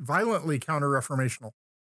 Violently counter-Reformational.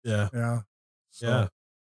 Yeah. Yeah. So. Yeah.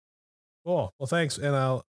 Cool. Well, thanks. And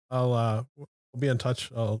we'll be in touch.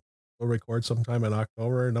 We'll record sometime in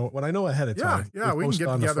October. When I know ahead of time. Yeah. We can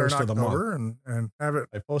get together in October and have it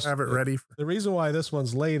ready. The reason why this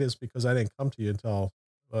one's late is because I didn't come to you until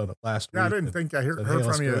last week. Yeah, I didn't think I heard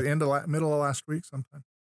from you middle of last week sometime.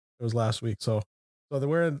 It was last week. So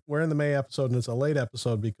we're in the May episode, and it's a late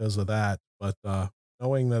episode because of that. But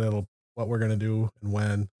knowing that what we're going to do and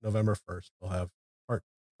when November 1st, we'll have part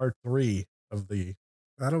 3 of the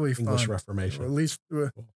that'll be English fun. Reformation. Or at least,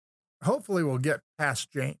 hopefully, we'll get past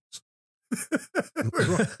James.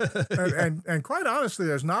 and quite honestly,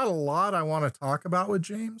 there's not a lot I want to talk about with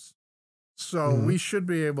James, so we should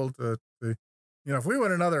be able to If we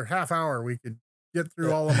went another half hour, we could get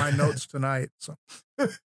through all of my notes tonight. So,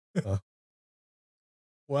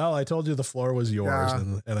 well, I told you the floor was yours, Yeah.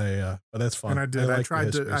 and but that's fun. And I did. I like the tried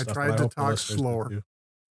history to. I stuff, tried and I to hope the talk listeners do slower. too.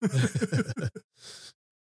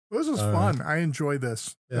 This was All fun. I enjoy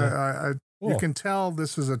this. Yeah. You can tell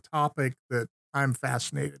this is a topic that I'm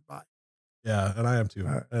fascinated by. Yeah, and I am too.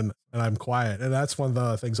 And I'm quiet. And that's one of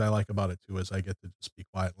the things I like about it too, is I get to just be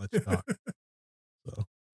quiet and let you talk. So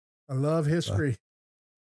I love history.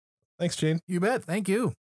 Thanks, Gene. You bet. Thank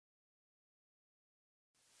you.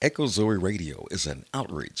 Echo Zoe Radio is an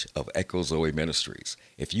outreach of Echo Zoe Ministries.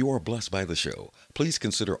 If you are blessed by the show, please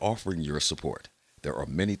consider offering your support. There are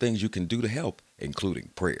many things you can do to help, including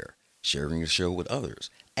prayer, sharing the show with others,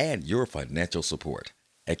 and your financial support.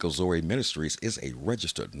 Echo Zoe Ministries is a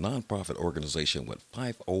registered nonprofit organization with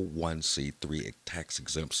 501c3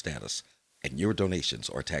 tax-exempt status, and your donations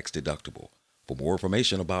are tax-deductible. For more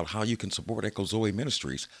information about how you can support Echo Zoe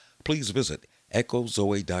Ministries, please visit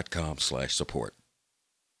echozoe.com/support.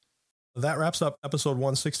 That wraps up episode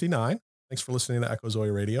 169. Thanks for listening to Echo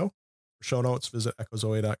Zoe Radio. For show notes, visit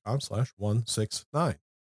echozoe.com/169.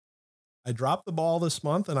 I dropped the ball this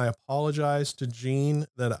month, and I apologize to Gene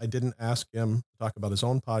that I didn't ask him to talk about his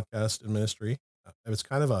own podcast and ministry. It's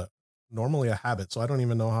kind of normally a habit, so I don't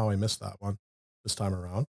even know how I missed that one this time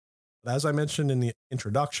around. But as I mentioned in the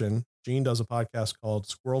introduction, Gene does a podcast called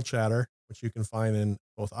Squirrel Chatter, which you can find in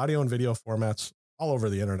both audio and video formats all over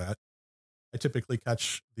the internet. I typically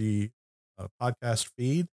catch the podcast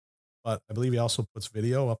feed, but I believe he also puts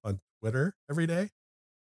video up on Twitter every day.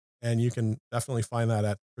 And you can definitely find that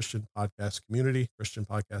at Christian Podcast Community,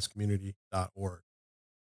 christianpodcastcommunity.org.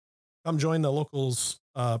 Come join the locals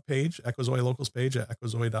page, Echo Zoe Locals page at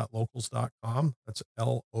echozoe.locals.com. That's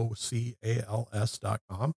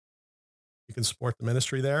LOCALS.com. You can support the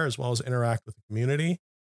ministry there as well as interact with the community.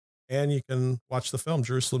 And you can watch the film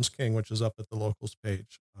Jerusalem's King, which is up at the locals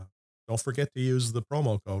page. Don't forget to use the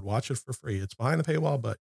promo code. Watch it for free. It's behind the paywall,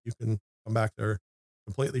 but you can come back there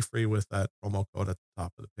completely free with that promo code at the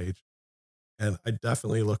top of the page. And I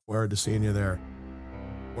definitely look forward to seeing you there.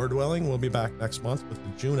 Lord willing, we'll be back next month with the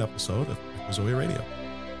June episode of Echo Zoe Radio.